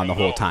camera on the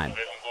whole time?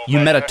 You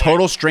met a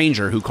total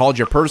stranger who called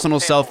your personal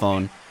cell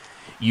phone.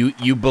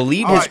 You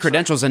believed his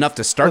credentials enough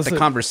to start the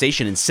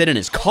conversation and sit in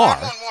his car.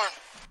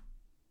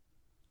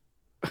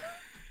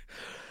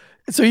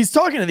 So he's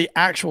talking to the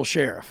actual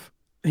sheriff.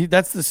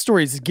 That's the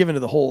story he's given to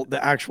the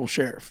actual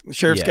sheriff. The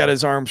sheriff's got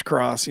his arms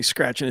crossed. He's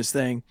scratching his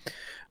thing.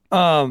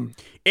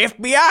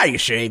 FBI, you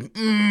say?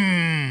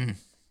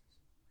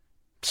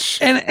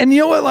 And you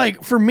know what?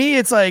 Like, for me,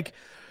 it's like,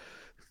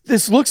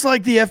 this looks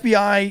like the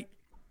FBI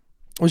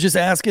was just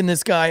asking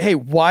this guy, hey,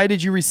 why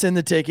did you rescind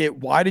the ticket?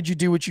 Why did you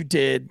do what you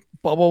did?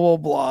 Blah, blah, blah,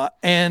 blah.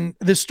 And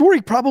the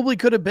story probably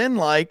could have been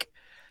like,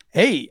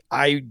 hey,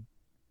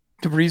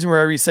 the reason why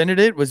I rescinded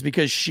it was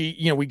because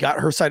we got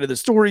her side of the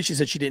story. She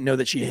said she didn't know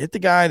that she hit the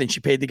guy. Then she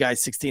paid the guy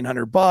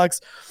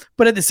 $1,600.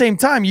 But at the same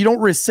time, you don't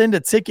rescind a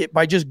ticket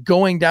by just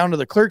going down to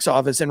the clerk's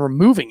office and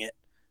removing it.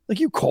 Like,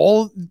 you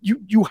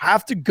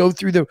have to go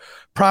through the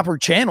proper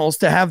channels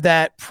to have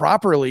that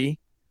properly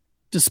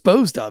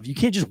disposed of. You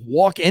can't just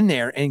walk in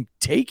there and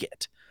take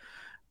it.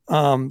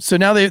 So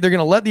now they're going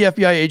to let the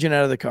FBI agent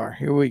out of the car.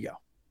 Here we go.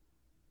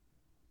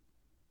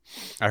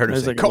 I heard him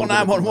say, call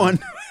 911.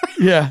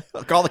 Yeah.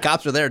 All the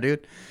cops are there,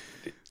 dude.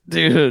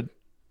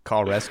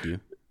 Call rescue.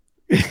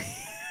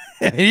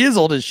 He is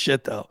old as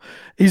shit, though.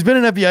 He's been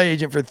an FBI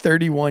agent for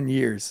 31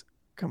 years.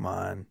 Come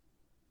on.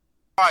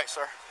 All right,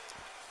 sir.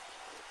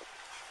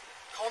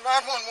 Call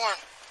 911.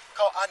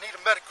 I need a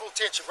medical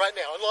attention right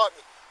now. Unlock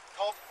me.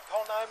 Call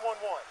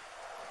 911.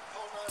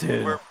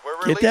 Dude,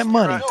 get that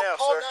money. Right now,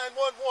 call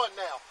 911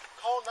 now.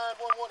 Call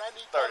 911. I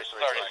need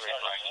 33.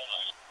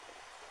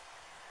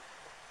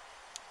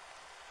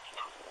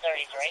 I'm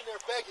sitting there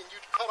begging you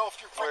to cut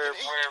off your freaking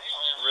heat.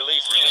 We're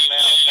releasing him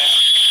now.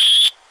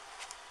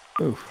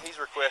 Oof. He's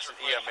requesting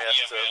EMS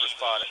to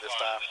respond at this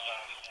time.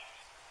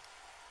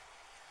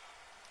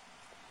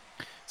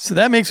 So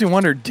that makes me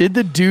wonder, did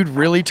the dude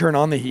really turn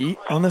on the heat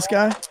on this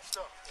guy?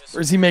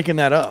 Or is he making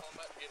that up?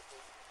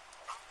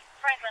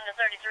 Franklin to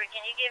 33, can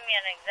you give me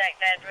an exact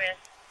address?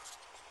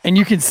 And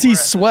you can see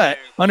sweat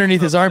underneath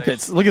his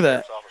armpits. Look at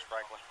that.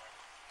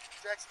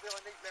 Jacksonville,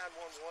 I need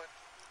 911.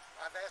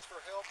 I've asked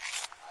for help.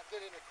 I've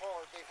been in the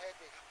car. They've had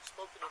me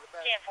smoking in the back.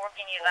 10-4,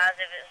 can you advise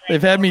if it's...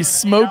 They've had me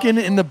smoking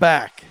in the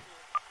back.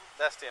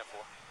 That's 10-4.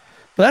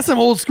 But that's some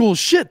old school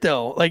shit,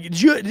 though. Like,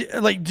 did you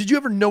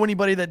ever know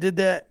anybody that did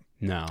that?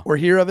 No. Or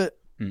hear of it?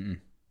 Mm-mm.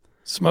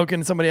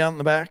 Smoking somebody out in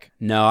the back?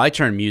 No, I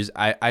turned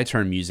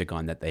music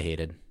on that they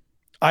hated.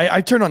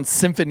 I turned on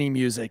symphony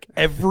music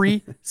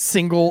every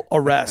single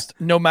arrest,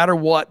 no matter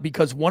what,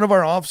 because one of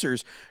our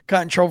officers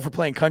got in trouble for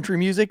playing country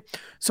music.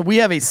 So we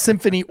have a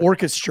symphony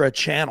orchestra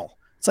channel.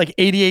 It's like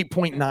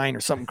 88.9 or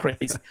something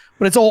crazy,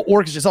 but it's all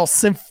orchestra. It's all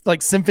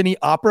like symphony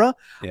opera.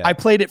 Yeah. I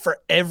played it for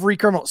every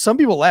criminal. Some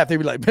people laugh. They'd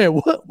be like, man,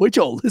 what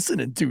y'all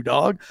listening to,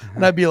 dog?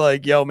 And I'd be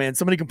like, yo, man,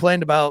 somebody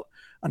complained about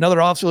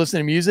another officer listening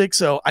to music.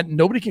 So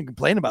nobody can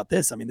complain about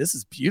this. I mean, this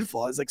is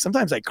beautiful. I was like,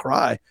 sometimes I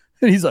cry.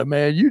 And he's like,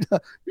 man, you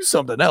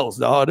something else,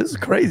 dog. This is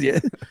crazy.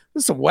 This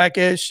is some whack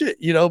ass shit,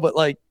 but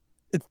like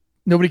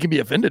nobody can be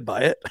offended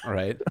by it. All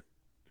right.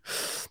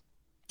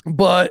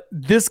 But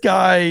this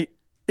guy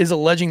is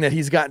alleging that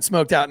he's gotten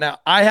smoked out. Now,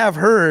 I have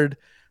heard,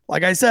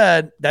 like I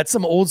said, that's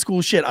some old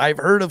school shit. I've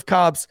heard of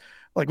cops,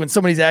 like when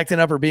somebody's acting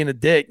up or being a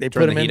dick, they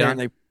put him in there and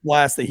they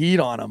blast the heat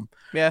on him.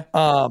 Yeah.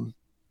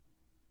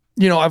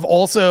 I've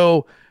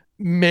also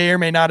may or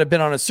may not have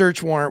been on a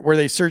search warrant where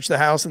they searched the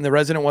house and the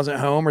resident wasn't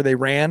home, or they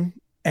ran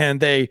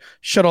and they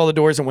shut all the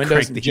doors and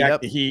windows and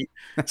jacked the heat.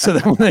 So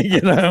that when they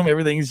get home,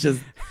 everything's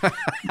just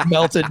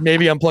melted.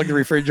 Maybe unplug the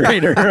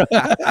refrigerator.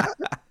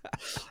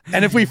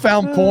 And if we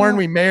found porn,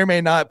 we may or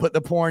may not put the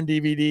porn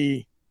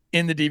DVD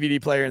in the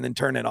DVD player and then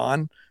turn it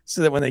on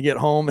so that when they get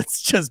home,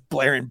 it's just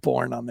blaring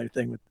porn on their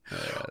thing.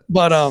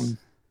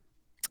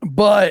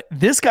 But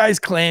this guy's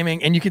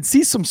claiming, and you can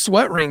see some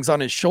sweat rings on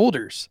his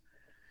shoulders.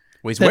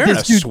 Well, he's wearing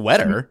a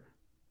sweater.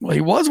 Well,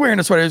 he was wearing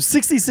a sweater. It was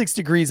 66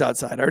 degrees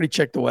outside. I already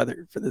checked the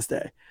weather for this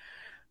day.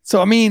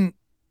 So, I mean,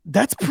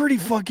 that's pretty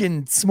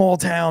fucking small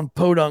town,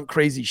 podunk,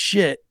 crazy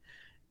shit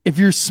if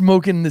you're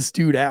smoking this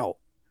dude out.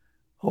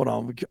 Hold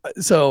on.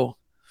 So,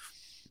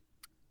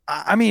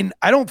 I mean,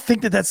 I don't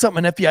think that that's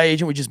something an FBI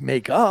agent would just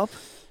make up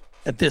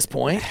at this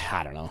point.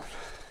 I don't know.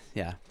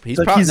 Yeah. He's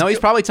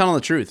probably telling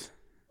the truth.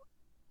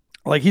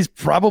 Like, he's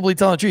probably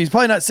telling the truth. He's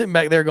probably not sitting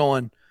back there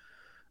going,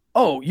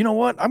 oh, you know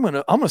what? I'm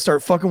gonna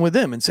start fucking with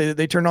them and say that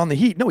they turned on the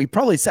heat. No, he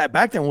probably sat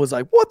back there and was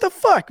like, what the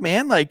fuck,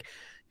 man? Like,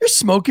 you're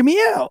smoking me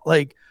out.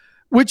 Like,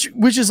 which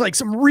is like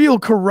some real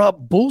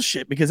corrupt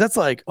bullshit, because that's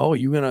like, oh,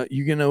 you gonna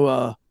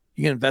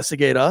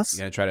investigate us? You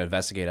gonna try to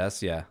investigate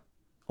us? Yeah.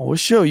 Well, we'll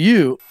show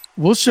you.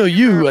 We'll show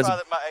you. Verify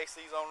that my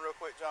AC's on real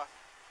quick, John.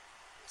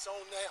 It's on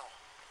now.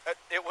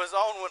 It was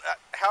on when.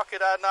 How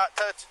could I not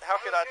touch? How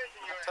could I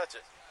touch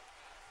it?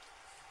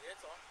 Yeah,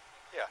 it's on.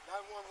 Yeah.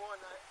 911.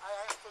 I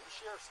asked for the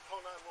sheriff's to call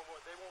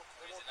 911. They won't.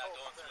 Is it not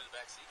going through the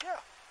back seat? Yeah.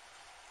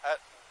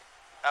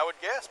 I would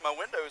guess my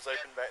window is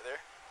open back there.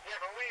 Yeah,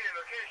 but we need a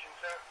location,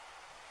 sir.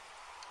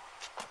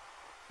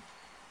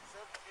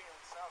 17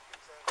 South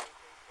East Avenue,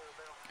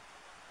 Fairvale.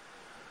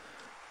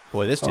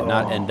 Boy, this did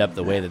not end up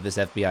the way that this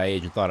FBI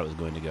agent thought it was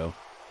going to go.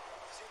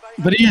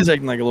 But he is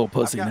acting like a little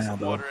pussy now,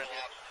 though.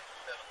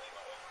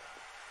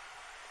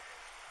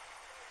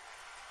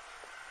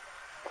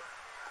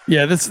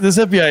 Yeah, this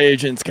FBI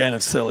agent's kind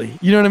of silly.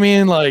 You know what I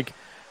mean? Like,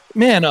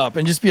 man up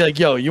and just be like,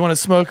 yo, you want to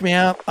smoke me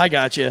out? I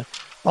got you.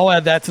 I'll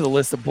add that to the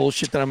list of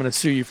bullshit that I'm going to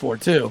sue you for,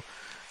 too.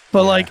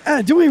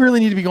 But, do we really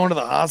need to be going to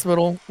the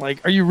hospital?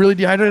 Like, are you really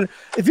dehydrated?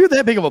 If you're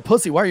that big of a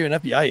pussy, why are you an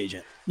FBI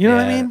agent? You know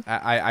what I mean?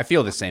 I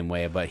feel the same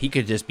way, but he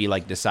could just be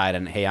like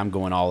deciding, hey, I'm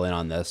going all in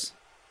on this.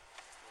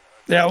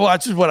 Yeah, well,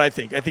 that's just what I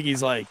think. I think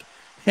he's like,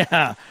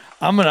 yeah,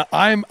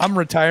 I'm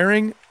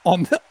retiring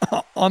on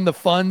the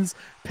funds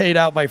paid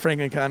out by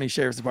Franklin County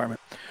Sheriff's Department.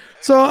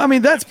 So, I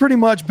mean, that's pretty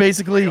much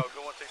basically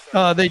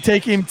they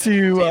take him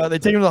to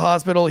the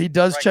hospital. He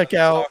does check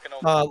out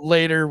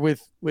later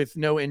with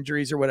no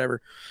injuries or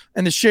whatever.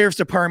 And the Sheriff's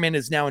Department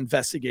is now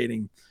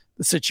investigating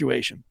the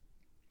situation,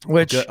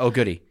 which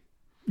goody.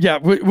 Yeah,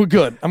 we're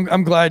good.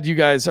 I'm glad you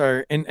guys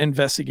are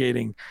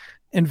investigating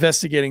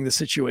the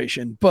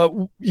situation. But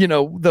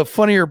the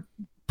funnier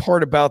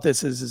part about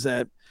this is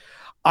that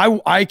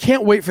I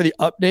can't wait for the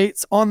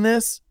updates on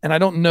this, and I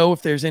don't know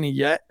if there's any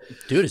yet.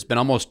 Dude, it's been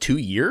almost 2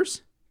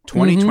 years.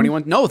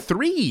 2021? No,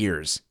 3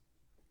 years.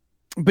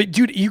 But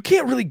dude, you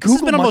can't really Google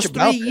it's been much almost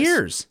about 3 this.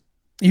 years.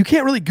 You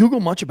can't really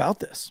Google much about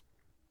this.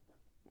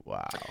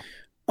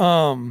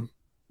 Wow.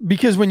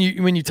 Because when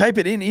you type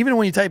it in, even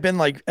when you type in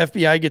like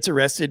FBI gets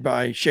arrested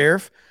by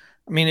sheriff,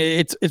 I mean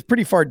it's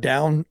pretty far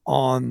down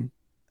on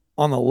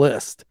the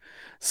list.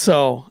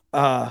 So,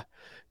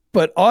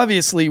 but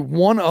obviously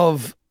one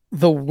of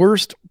the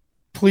worst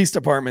police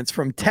departments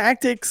from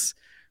tactics,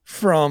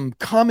 from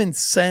common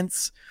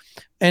sense,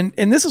 and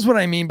this is what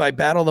I mean by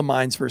battle of the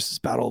minds versus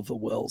battle of the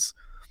wills.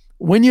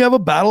 When you have a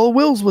battle of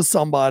wills with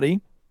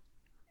somebody,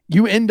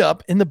 you end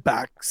up in the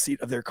back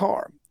seat of their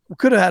car. We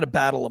could have had a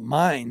battle of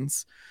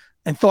minds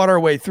and thought our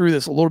way through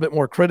this a little bit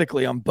more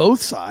critically on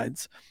both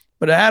sides.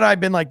 But had I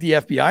been like the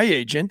FBI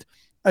agent,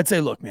 I'd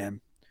say, look, man,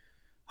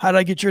 how did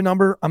I get your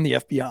number? I'm the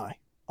FBI.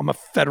 I'm a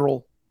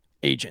federal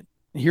agent.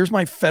 And here's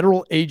my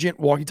federal agent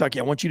walkie-talkie.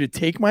 I want you to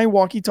take my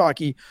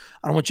walkie-talkie.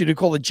 I want you to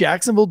call the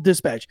Jacksonville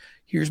dispatch.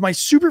 Here's my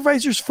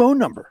supervisor's phone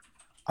number.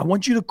 I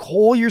want you to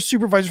call your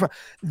supervisor's phone.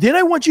 Then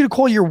I want you to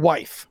call your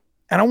wife.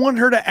 And I want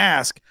her to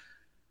ask,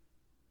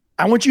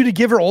 I want you to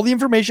give her all the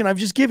information I've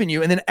just given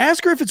you and then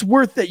ask her if it's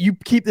worth that you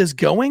keep this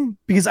going,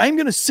 because I'm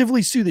going to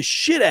civilly sue the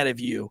shit out of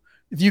you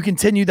if you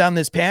continue down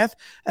this path.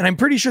 And I'm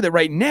pretty sure that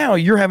right now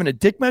you're having a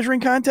dick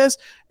measuring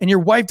contest and your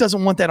wife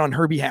doesn't want that on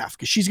her behalf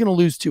because she's going to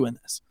lose too in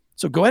this.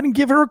 So go ahead and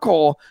give her a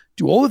call,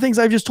 do all the things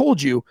I've just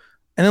told you,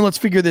 and then let's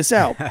figure this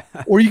out.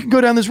 Or you can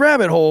go down this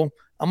rabbit hole.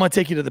 I'm going to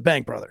take you to the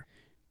bank, brother.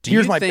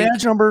 Here's my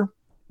badge number.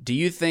 Do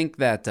you think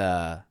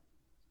that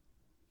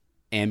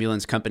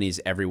ambulance companies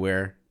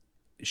everywhere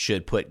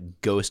should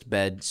put ghost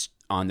beds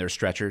on their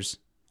stretchers?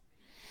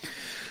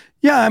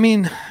 Yeah, I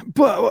mean,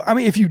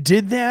 if you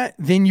did that,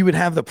 then you would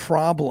have the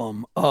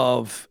problem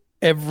of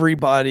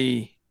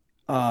everybody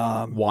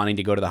wanting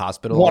to go to the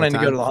hospital. Wanting to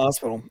go to the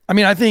hospital. I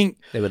mean, I think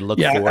they would look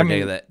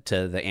forward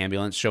to the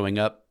ambulance showing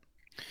up.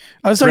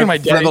 I was talking to my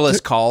dad. Frivolous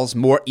calls,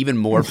 even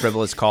more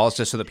frivolous calls,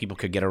 just so that people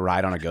could get a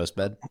ride on a ghost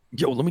bed.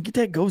 Yo, let me get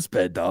that ghost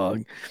bed,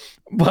 dog.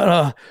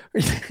 But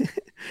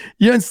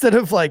instead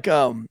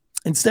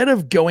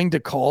of going to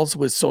calls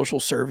with social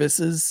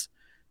services,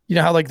 you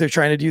know how like they're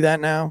trying to do that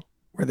now,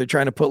 where they're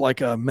trying to put like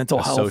a mental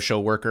health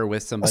social worker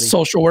with somebody. A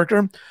social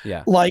worker.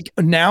 Yeah. Like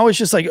now it's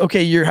just like,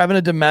 okay, you're having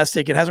a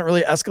domestic. It hasn't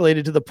really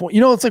escalated to the point.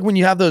 It's like when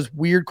you have those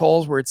weird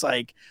calls where it's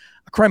like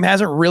a crime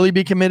hasn't really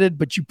been committed,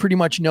 but you pretty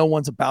much know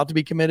one's about to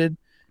be committed.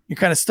 You're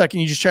kind of stuck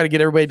and you just try to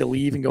get everybody to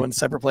leave and go in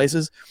separate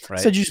places. Right.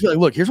 So you just be like,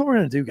 look, here's what we're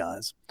going to do,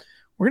 guys.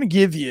 We're going to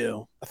give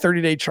you a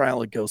 30-day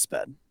trial at Ghost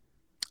Bed.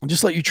 I'll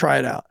just let you try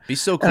it out. It'd be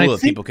so cool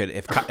if people could,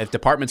 if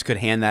departments could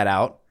hand that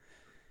out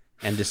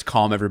and just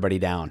calm everybody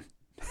down.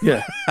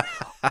 Yeah.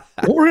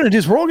 What we're going to do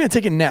is we're all going to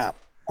take a nap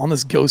on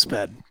this Ghost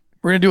Bed.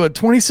 We're going to do a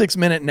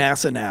 26-minute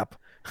NASA nap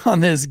on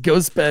this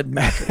Ghost Bed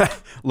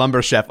mattress.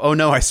 Lumber chef. Oh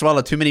no, I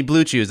swallowed too many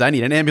Blue Chews. I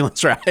need an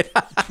ambulance ride.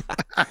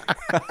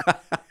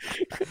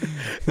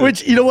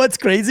 Which, what's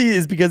crazy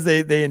is because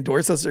they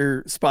endorse us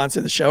or sponsor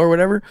the show or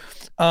whatever.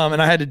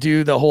 And I had to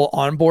do the whole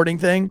onboarding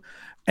thing.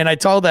 And I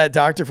told that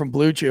doctor from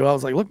Blue Chew, I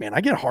was like, look, man, I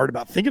get hard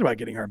about thinking about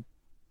getting her.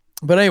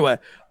 But anyway,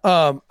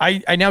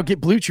 I now get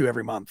Blue Chew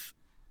every month.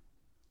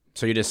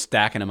 So you're just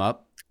stacking them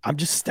up? I'm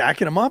just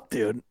stacking them up,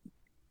 dude.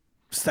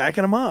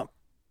 Stacking them up.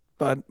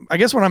 But I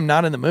guess when I'm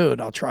not in the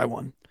mood, I'll try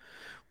one.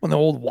 When the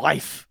old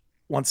wife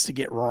wants to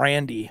get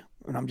randy,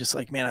 and I'm just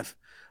like, man,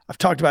 I've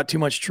talked about too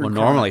much true Well,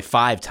 crime. normally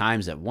 5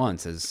 times at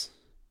once is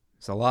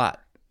a lot.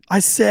 I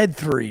said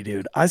 3,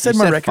 dude. I said You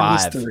my said record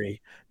 5. was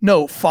 3.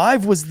 No,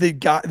 5 was the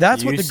guy.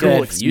 That's what the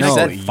girl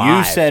expected.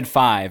 You said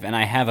 5, and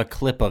I have a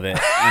clip of it,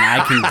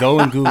 and I can go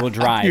in Google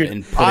Drive Dude,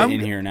 and put it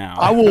in here now.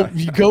 I will.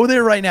 You go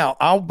there right now.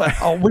 I'll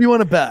bet. What do you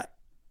want to bet?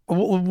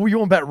 What do you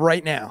want to bet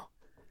right now?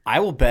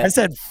 I will bet. I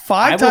said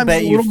 5 I times will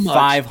bet is a you little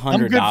much.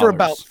 I'm good for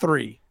about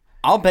 3.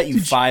 I'll bet you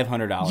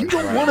 $500. You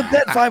don't want to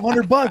bet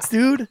 $500,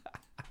 dude.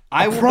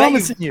 I'm will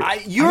promising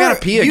bet you. I gotta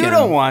pee again. You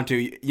don't want to.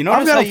 You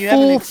notice I've got how a you full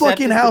haven't accepted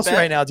fucking the house bet?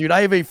 right now, dude.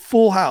 I have a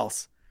full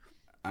house.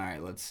 All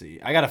right, let's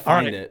see. I gotta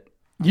find it.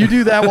 You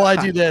do that while I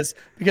do this,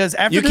 because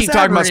after You this keep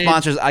talking about ad read,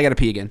 sponsors. I got to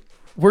pee again.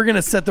 we're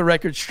gonna set the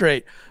record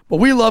straight. But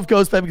we love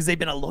GhostBed because they've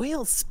been a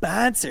loyal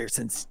sponsor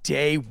since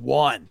day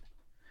one.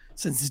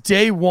 Since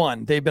day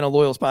one, they've been a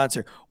loyal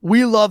sponsor.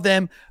 We love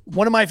them.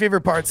 One of my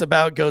favorite parts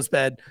about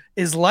GhostBed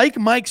is, like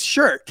Mike's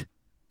shirt,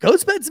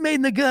 GhostBed's made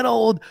in the good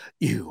old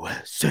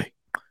USA,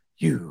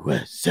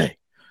 USA,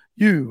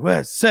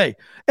 USA.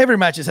 Every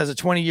mattress has a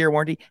 20-year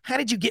warranty. How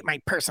did you get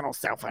my personal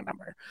cell phone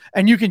number?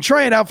 And you can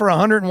try it out for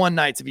 101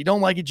 nights. If you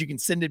don't like it, you can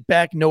send it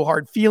back. No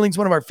hard feelings.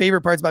 One of our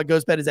favorite parts about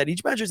GhostBed is that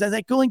each mattress has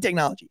that cooling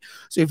technology.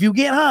 So if you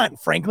get hot in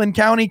Franklin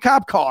County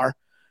cop car,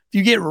 if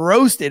you get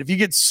roasted, if you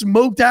get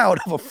smoked out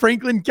of a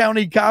Franklin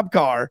County cop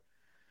car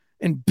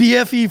in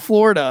BFE,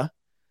 Florida,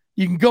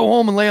 you can go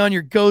home and lay on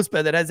your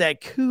GhostBed that has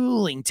that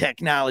cooling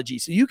technology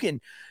so you can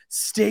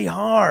stay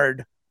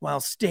hard while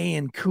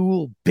staying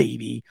cool,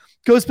 baby.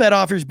 GhostBed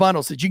offers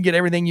bundles so that you can get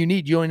everything you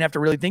need. You don't even have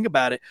to really think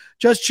about it.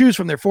 Just choose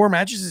from their 4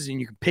 mattresses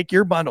and you can pick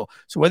your bundle.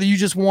 So whether you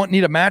just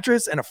need a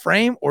mattress and a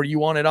frame, or you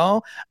want it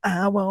all,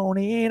 I want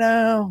it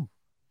all.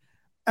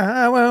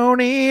 I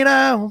want it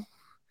all.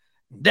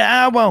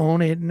 I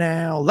want it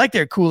now. Like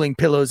their cooling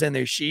pillows and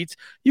their sheets,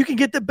 you can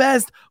get the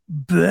best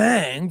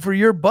bang for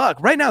your buck.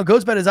 Right now,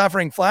 GhostBed is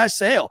offering flash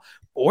sale.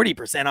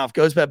 40% off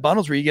GhostBed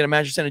bundles where you get a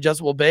mattress and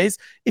adjustable base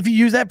if you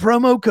use that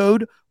promo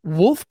code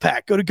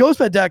WOLFPACK. Go to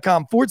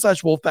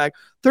ghostbed.com/Wolfpack.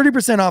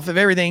 30% off of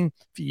everything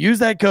if you use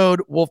that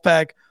code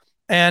WOLFPACK.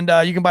 And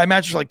you can buy a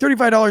mattress for like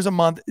 $35 a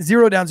month,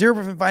 0 down,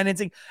 0%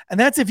 financing. And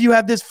that's if you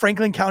have this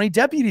Franklin County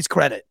deputy's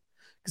credit.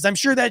 Because I'm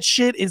sure that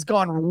shit is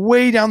gone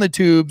way down the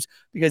tubes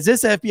because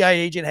this FBI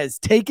agent has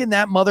taken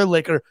that mother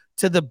liquor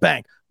to the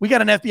bank. We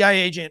got an FBI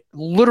agent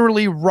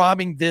literally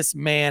robbing this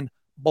man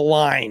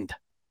blind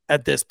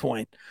at this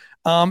point.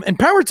 And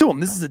power to him.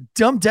 This is a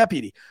dumb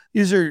deputy.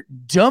 These are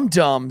dumb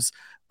dumbs.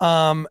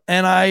 And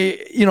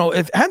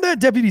if had that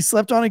deputy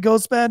slept on a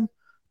GhostBed,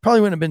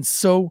 probably wouldn't have been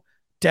so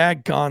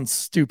daggone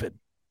stupid.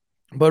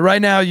 But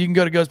right now you can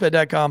go to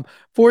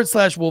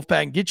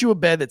ghostbed.com/Wolfpack and get you a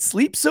bed that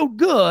sleeps so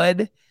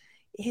good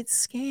it's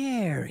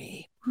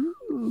scary.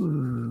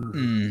 Ooh.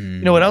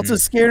 You know what else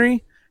is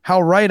scary?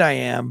 How right I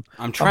am.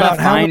 I'm trying about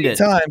to how find many it.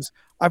 times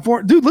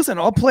dude, listen,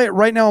 I'll play it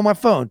right now on my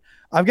phone.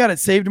 I've got it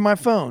saved in my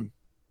phone.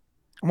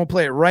 I'm gonna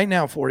play it right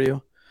now for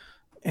you,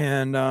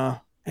 and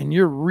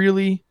you're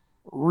really,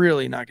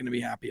 really not gonna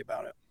be happy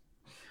about it.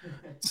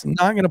 It's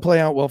not gonna play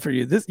out well for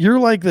you. You're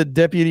like the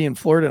deputy in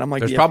Florida, and I'm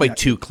like, There's probably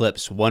 2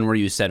 clips. One where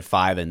you said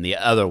 5, and the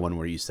other one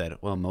where you said,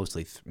 well,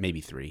 mostly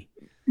maybe 3.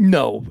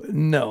 No.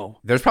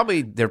 There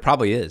probably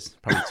is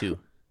 2.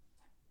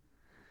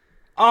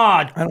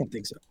 I don't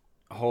think so.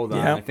 Hold on.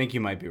 Yeah. I think you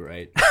might be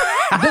right.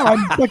 No,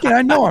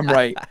 I know I'm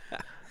right.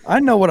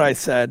 I know what I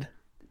said.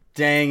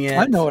 Dang it.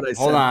 I know what I said.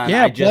 Hold on.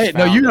 Yeah, I just play it.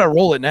 No, found you it. gotta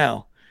roll it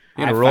now.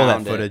 You gotta roll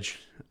that footage.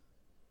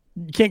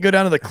 You can't go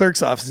down to the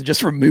clerk's office and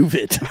just remove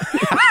it.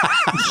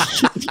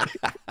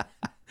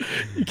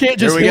 You can't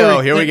just.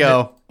 Here we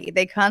go.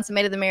 They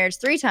consummated the marriage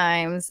 3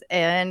 times,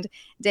 and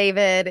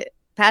David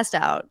passed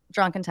out,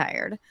 drunk and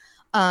tired.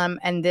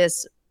 And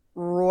this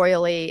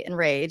royally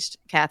enraged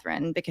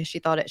Catherine because she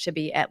thought it should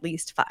be at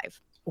least 5.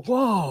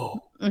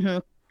 Whoa. Mm-hmm.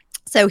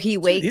 So he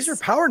waits. These are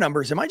power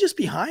numbers. Am I just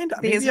behind?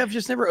 Maybe These- I've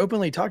just never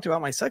openly talked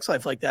about my sex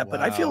life like that,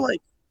 but I feel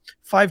like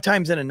 5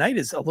 times in a night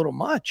is a little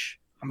much.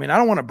 I mean, I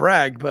don't want to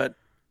brag, but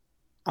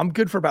I'm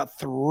good for about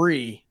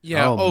 3.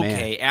 Yeah,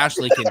 Okay,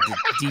 Ashley can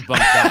debunk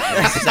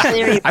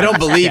that. I don't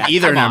believe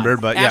either number,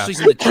 but yeah. Ashley's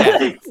in the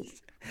chat.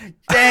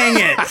 Dang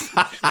it.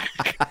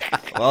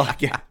 Well,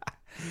 yeah.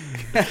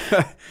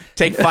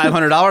 Take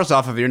 $500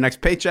 off of your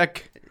next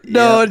paycheck.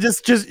 No,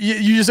 just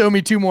you just owe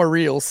me 2 more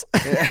reels.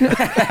 I'll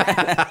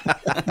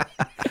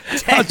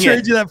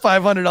trade you that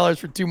 $500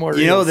 for 2 more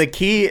reels. You know, the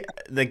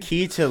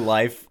key to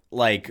life,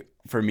 like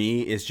for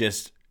me, is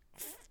just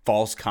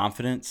false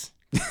confidence.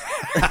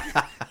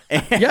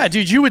 Yeah,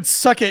 dude, you would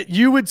suck at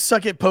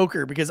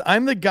poker because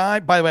I'm the guy.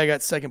 By the way, I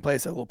got second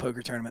place at a little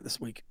poker tournament this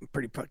week. I'm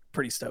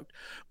pretty stoked.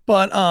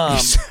 But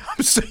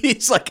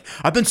he's like,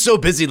 I've been so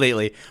busy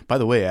lately. By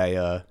the way,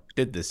 I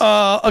did this.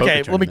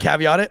 Okay, let me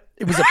caveat it.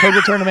 It was a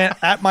poker tournament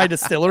at my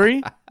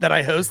distillery that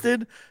I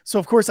hosted. So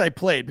of course I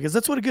played because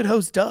that's what a good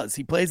host does.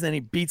 He plays and then he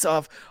beats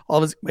off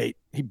all of his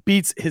he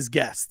beats his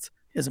guests.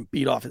 He doesn't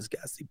beat off his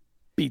guests. He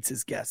beats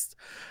his guests.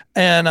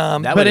 And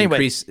that but would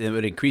anyway,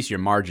 increase your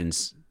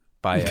margins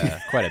by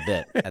quite a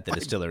bit at the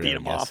distillery. beat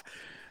him off.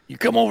 You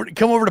come over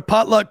to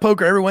Potluck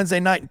Poker every Wednesday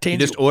night, and You Tanger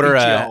just will order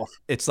beat you a. off.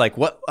 It's like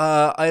what?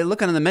 I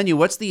look on the menu.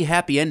 What's the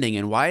happy ending,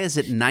 and why is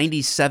it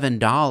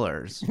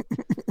 $97?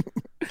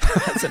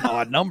 That's an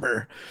odd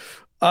number.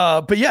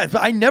 But yeah,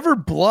 but I never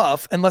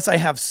bluff unless I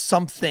have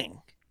something.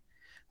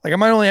 Like I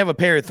might only have a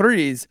pair of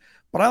threes,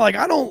 but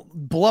I don't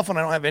bluff when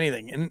I don't have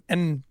anything.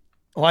 And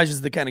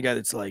Elijah's the kind of guy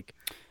that's like,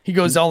 he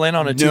goes all in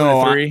on a 2 and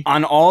a 3.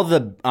 On all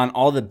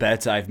the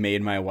bets I've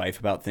made my wife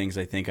about things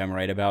I think I'm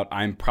right about,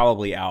 I'm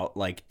probably out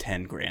like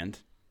 10 grand.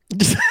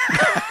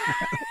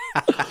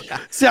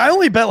 See, I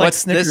only bet like What's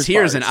Snickers this?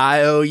 Here's bars. an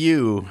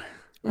IOU.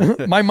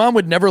 My mom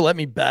would never let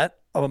me bet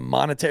a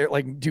monetary,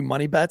 like do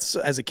money bets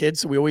as a kid.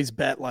 So we always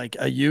bet like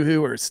a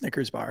Yoo-hoo or a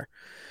Snickers bar.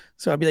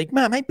 So I'd be like,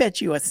 Mom, I bet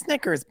you a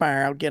Snickers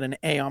bar, I'll get an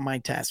A on my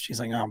test. She's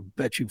like, I'll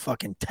bet you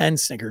fucking 10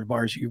 Snickers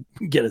bars, you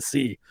get a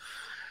C.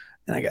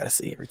 And I got a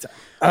C every time.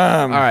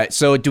 All right.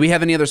 So do we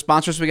have any other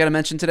sponsors we got to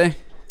mention today?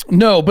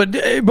 No, but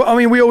I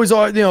mean, we always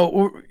are,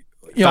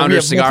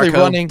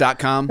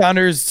 FoundersCigarCo.com.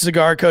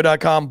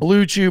 FoundersCigarCo.com,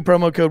 Blue Chew,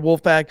 promo code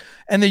Wolfpack,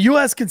 and the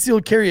U.S.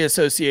 Concealed Carry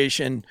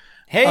Association.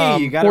 Hey,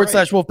 you got it right.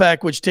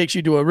 /Wolfpack, which takes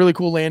you to a really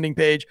cool landing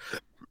page.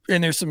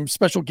 And there's some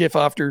special gift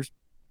offers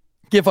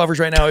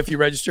right now if you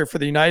register for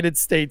the United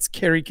States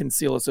Carry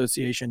Conceal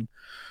Association.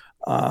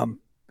 And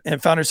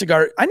Founder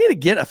Cigar. I need to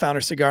get a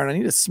Founder Cigar and I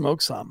need to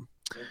smoke some.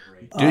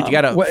 Dude, you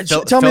got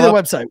to tell me the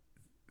website.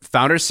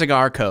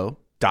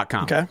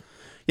 FoundersCigarCo.com. Okay.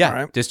 Yeah. All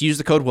right. Just use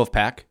the code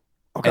Wolfpack.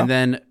 Okay. And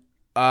then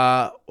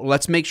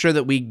let's make sure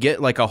that we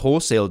get like a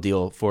wholesale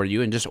deal for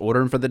you and just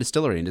order them for the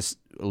distillery and just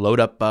load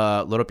up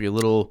your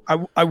little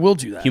I will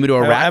do that. humidor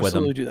I will rack with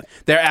them. absolutely do that.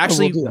 They're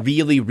actually do that.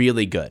 really,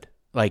 really good.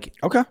 Like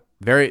Okay.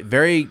 very,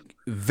 very,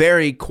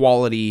 very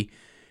quality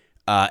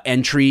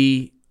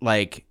entry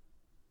like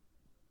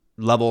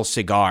level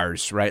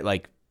cigars, right?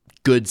 Like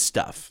good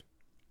stuff.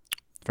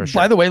 For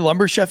sure. By the way,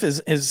 Lumber Chef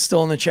is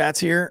still in the chats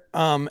here.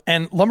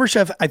 And Lumber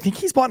Chef, I think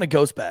he's bought a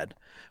Ghost Bed,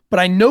 but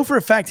I know for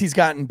a fact he's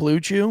gotten Blue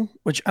Chew,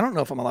 which I don't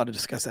know if I'm allowed to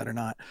discuss that or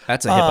not.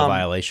 That's a HIPAA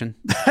violation.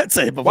 That's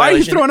a HIPAA Why are you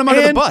violation. throwing him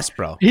under the And bus,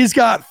 bro? He's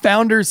got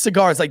Founders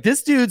Cigars. Like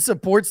this dude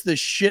supports the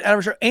shit out of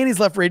our show, and he's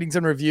left ratings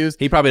and reviews.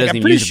 He probably Like, doesn't I'm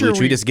even pretty use the Blue sure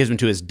Chew. He just gives them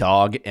to his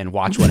dog and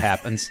watch what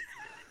happens.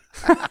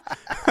 He's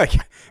like,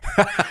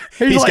 got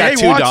 "Hey,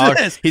 two watch dogs.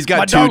 this. He's got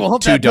My dog will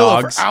hump two that pillow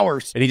for dogs,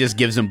 hours." and he just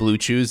gives them Blue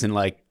Chews and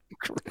like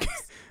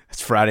it's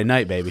Friday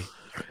night, baby.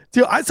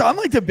 Dude, I'm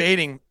like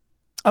debating.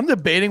 I'm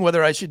debating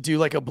whether I should do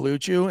like a Blue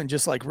Chew and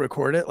just like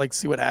record it, like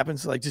see what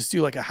happens. Like just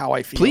do like a how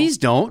I feel. Please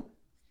don't.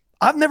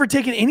 I've never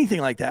taken anything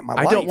like that in my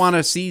life. I don't want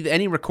to see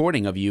any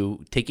recording of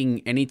you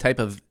taking any type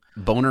of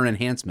boner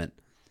enhancement.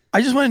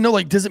 I just want to know,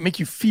 like, does it make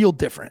you feel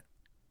different?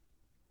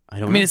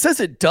 I I mean, it says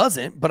it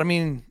doesn't, but I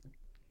mean,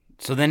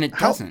 So then it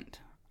doesn't.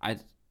 I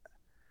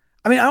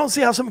mean, I don't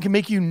see how something can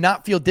make you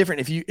not feel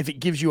different if it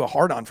gives you a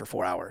hard on for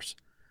 4 hours.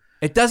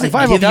 It doesn't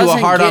Like, if I give you a doesn't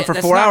hard on get- for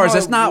that's 4 not hours. how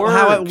That's it not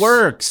how it works.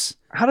 works.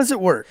 How does it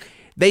work?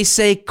 They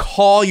say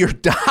call your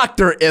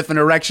doctor if an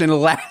erection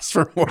lasts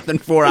for more than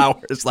 4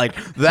 hours. Like,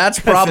 that's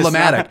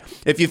problematic.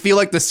 If you feel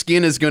like the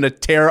skin is going to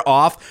tear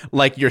off,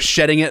 like you're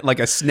shedding it like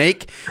a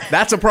snake,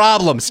 that's a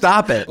problem.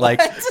 Stop it.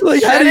 Like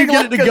how do you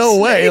get it to go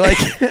away? Like,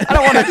 I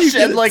don't want to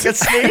shed like a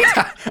snake.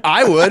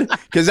 I would,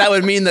 because that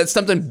would mean that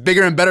something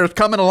bigger and better is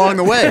coming along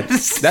the way.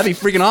 That'd be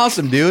freaking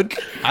awesome, dude.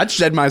 I'd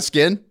shed my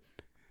skin.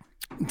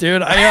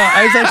 Dude,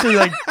 I was actually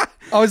like,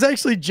 I was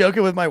actually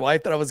joking with my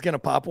wife that I was going to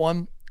pop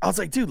one. I was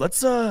like, dude, let's,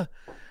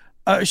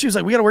 she was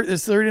like, we got to work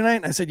this Thursday night.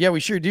 And I said, yeah,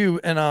 we sure do.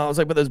 And I was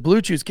like, but those Blue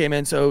Chews came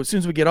in. So as soon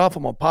as we get off,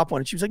 I'm going to pop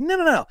one. And she was like,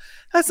 no.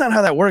 That's not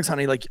how that works,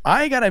 honey. Like,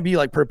 I got to be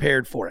like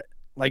prepared for it.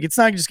 Like, it's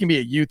not just going to be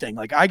a you thing.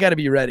 Like, I got to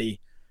be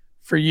ready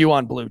for you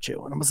on Blue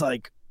Chew. And I was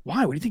like,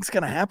 why? What do you think's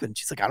going to happen?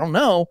 She's like, I don't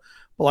know.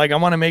 But like, I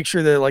want to make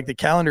sure that like the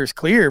calendar is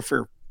clear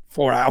for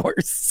 4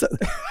 hours. So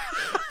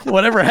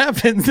whatever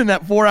happens in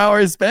that 4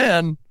 hour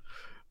span,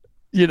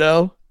 you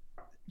know,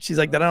 she's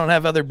like, that I don't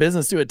have other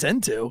business to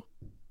attend to.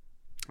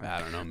 I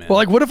don't know, man. Well,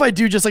 like, what if I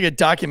do just like a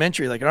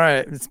documentary? Like, all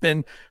right, it's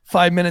been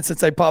 5 minutes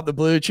since I popped the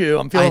Blue Chew.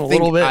 I'm feeling a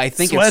little bit I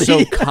think sweaty.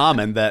 it's so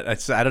common that I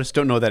just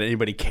don't know that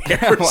anybody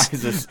cares. Why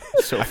is this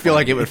so I feel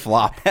like it would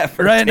flop.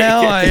 Right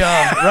now, I'm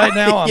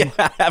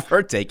yeah, have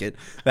her take it.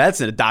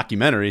 That's a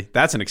documentary.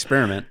 That's an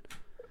experiment.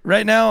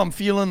 right now I'm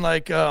feeling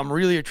like I'm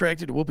really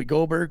attracted to Whoopi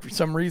Goldberg for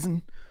some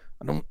reason.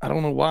 I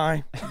don't know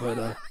why,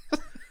 but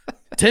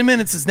 10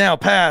 minutes is now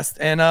passed,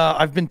 and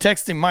I've been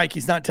texting Mike.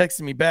 He's not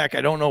texting me back. I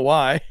don't know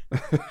why.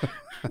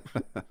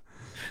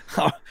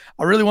 I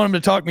really want him to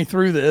talk me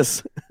through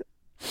this.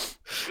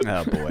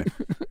 Oh boy.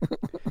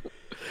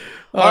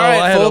 All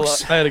right,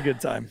 folks. I had a good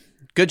time.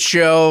 Good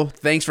show.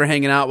 Thanks for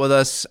hanging out with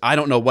us. I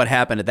don't know what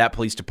happened at that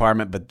police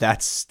department, but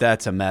that's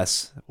a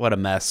mess. What a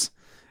mess.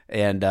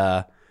 And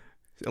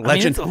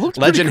legend it looked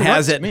legend pretty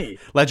has corrupt it. to me.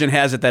 Legend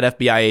has it that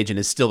FBI agent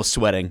is still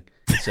sweating.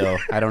 So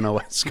I don't know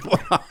what's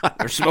going on.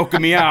 They're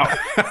smoking me out.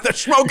 They're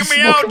smoking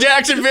me out,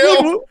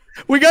 Jacksonville.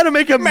 We got to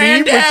make a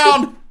Man meme.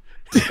 down.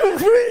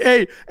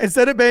 Hey,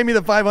 instead of paying me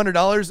the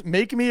 $500,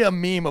 make me a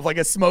meme of like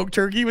a smoked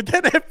turkey with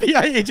that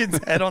FBI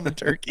agent's head on the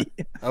turkey.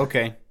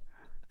 Okay.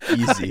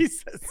 Easy. he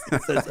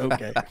says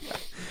okay.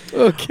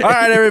 Okay. All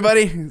right,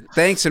 everybody.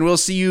 Thanks, and we'll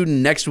see you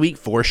next week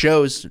for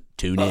shows.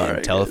 Tune in. All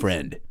right, Tell a guys.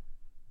 friend.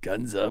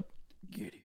 Guns up.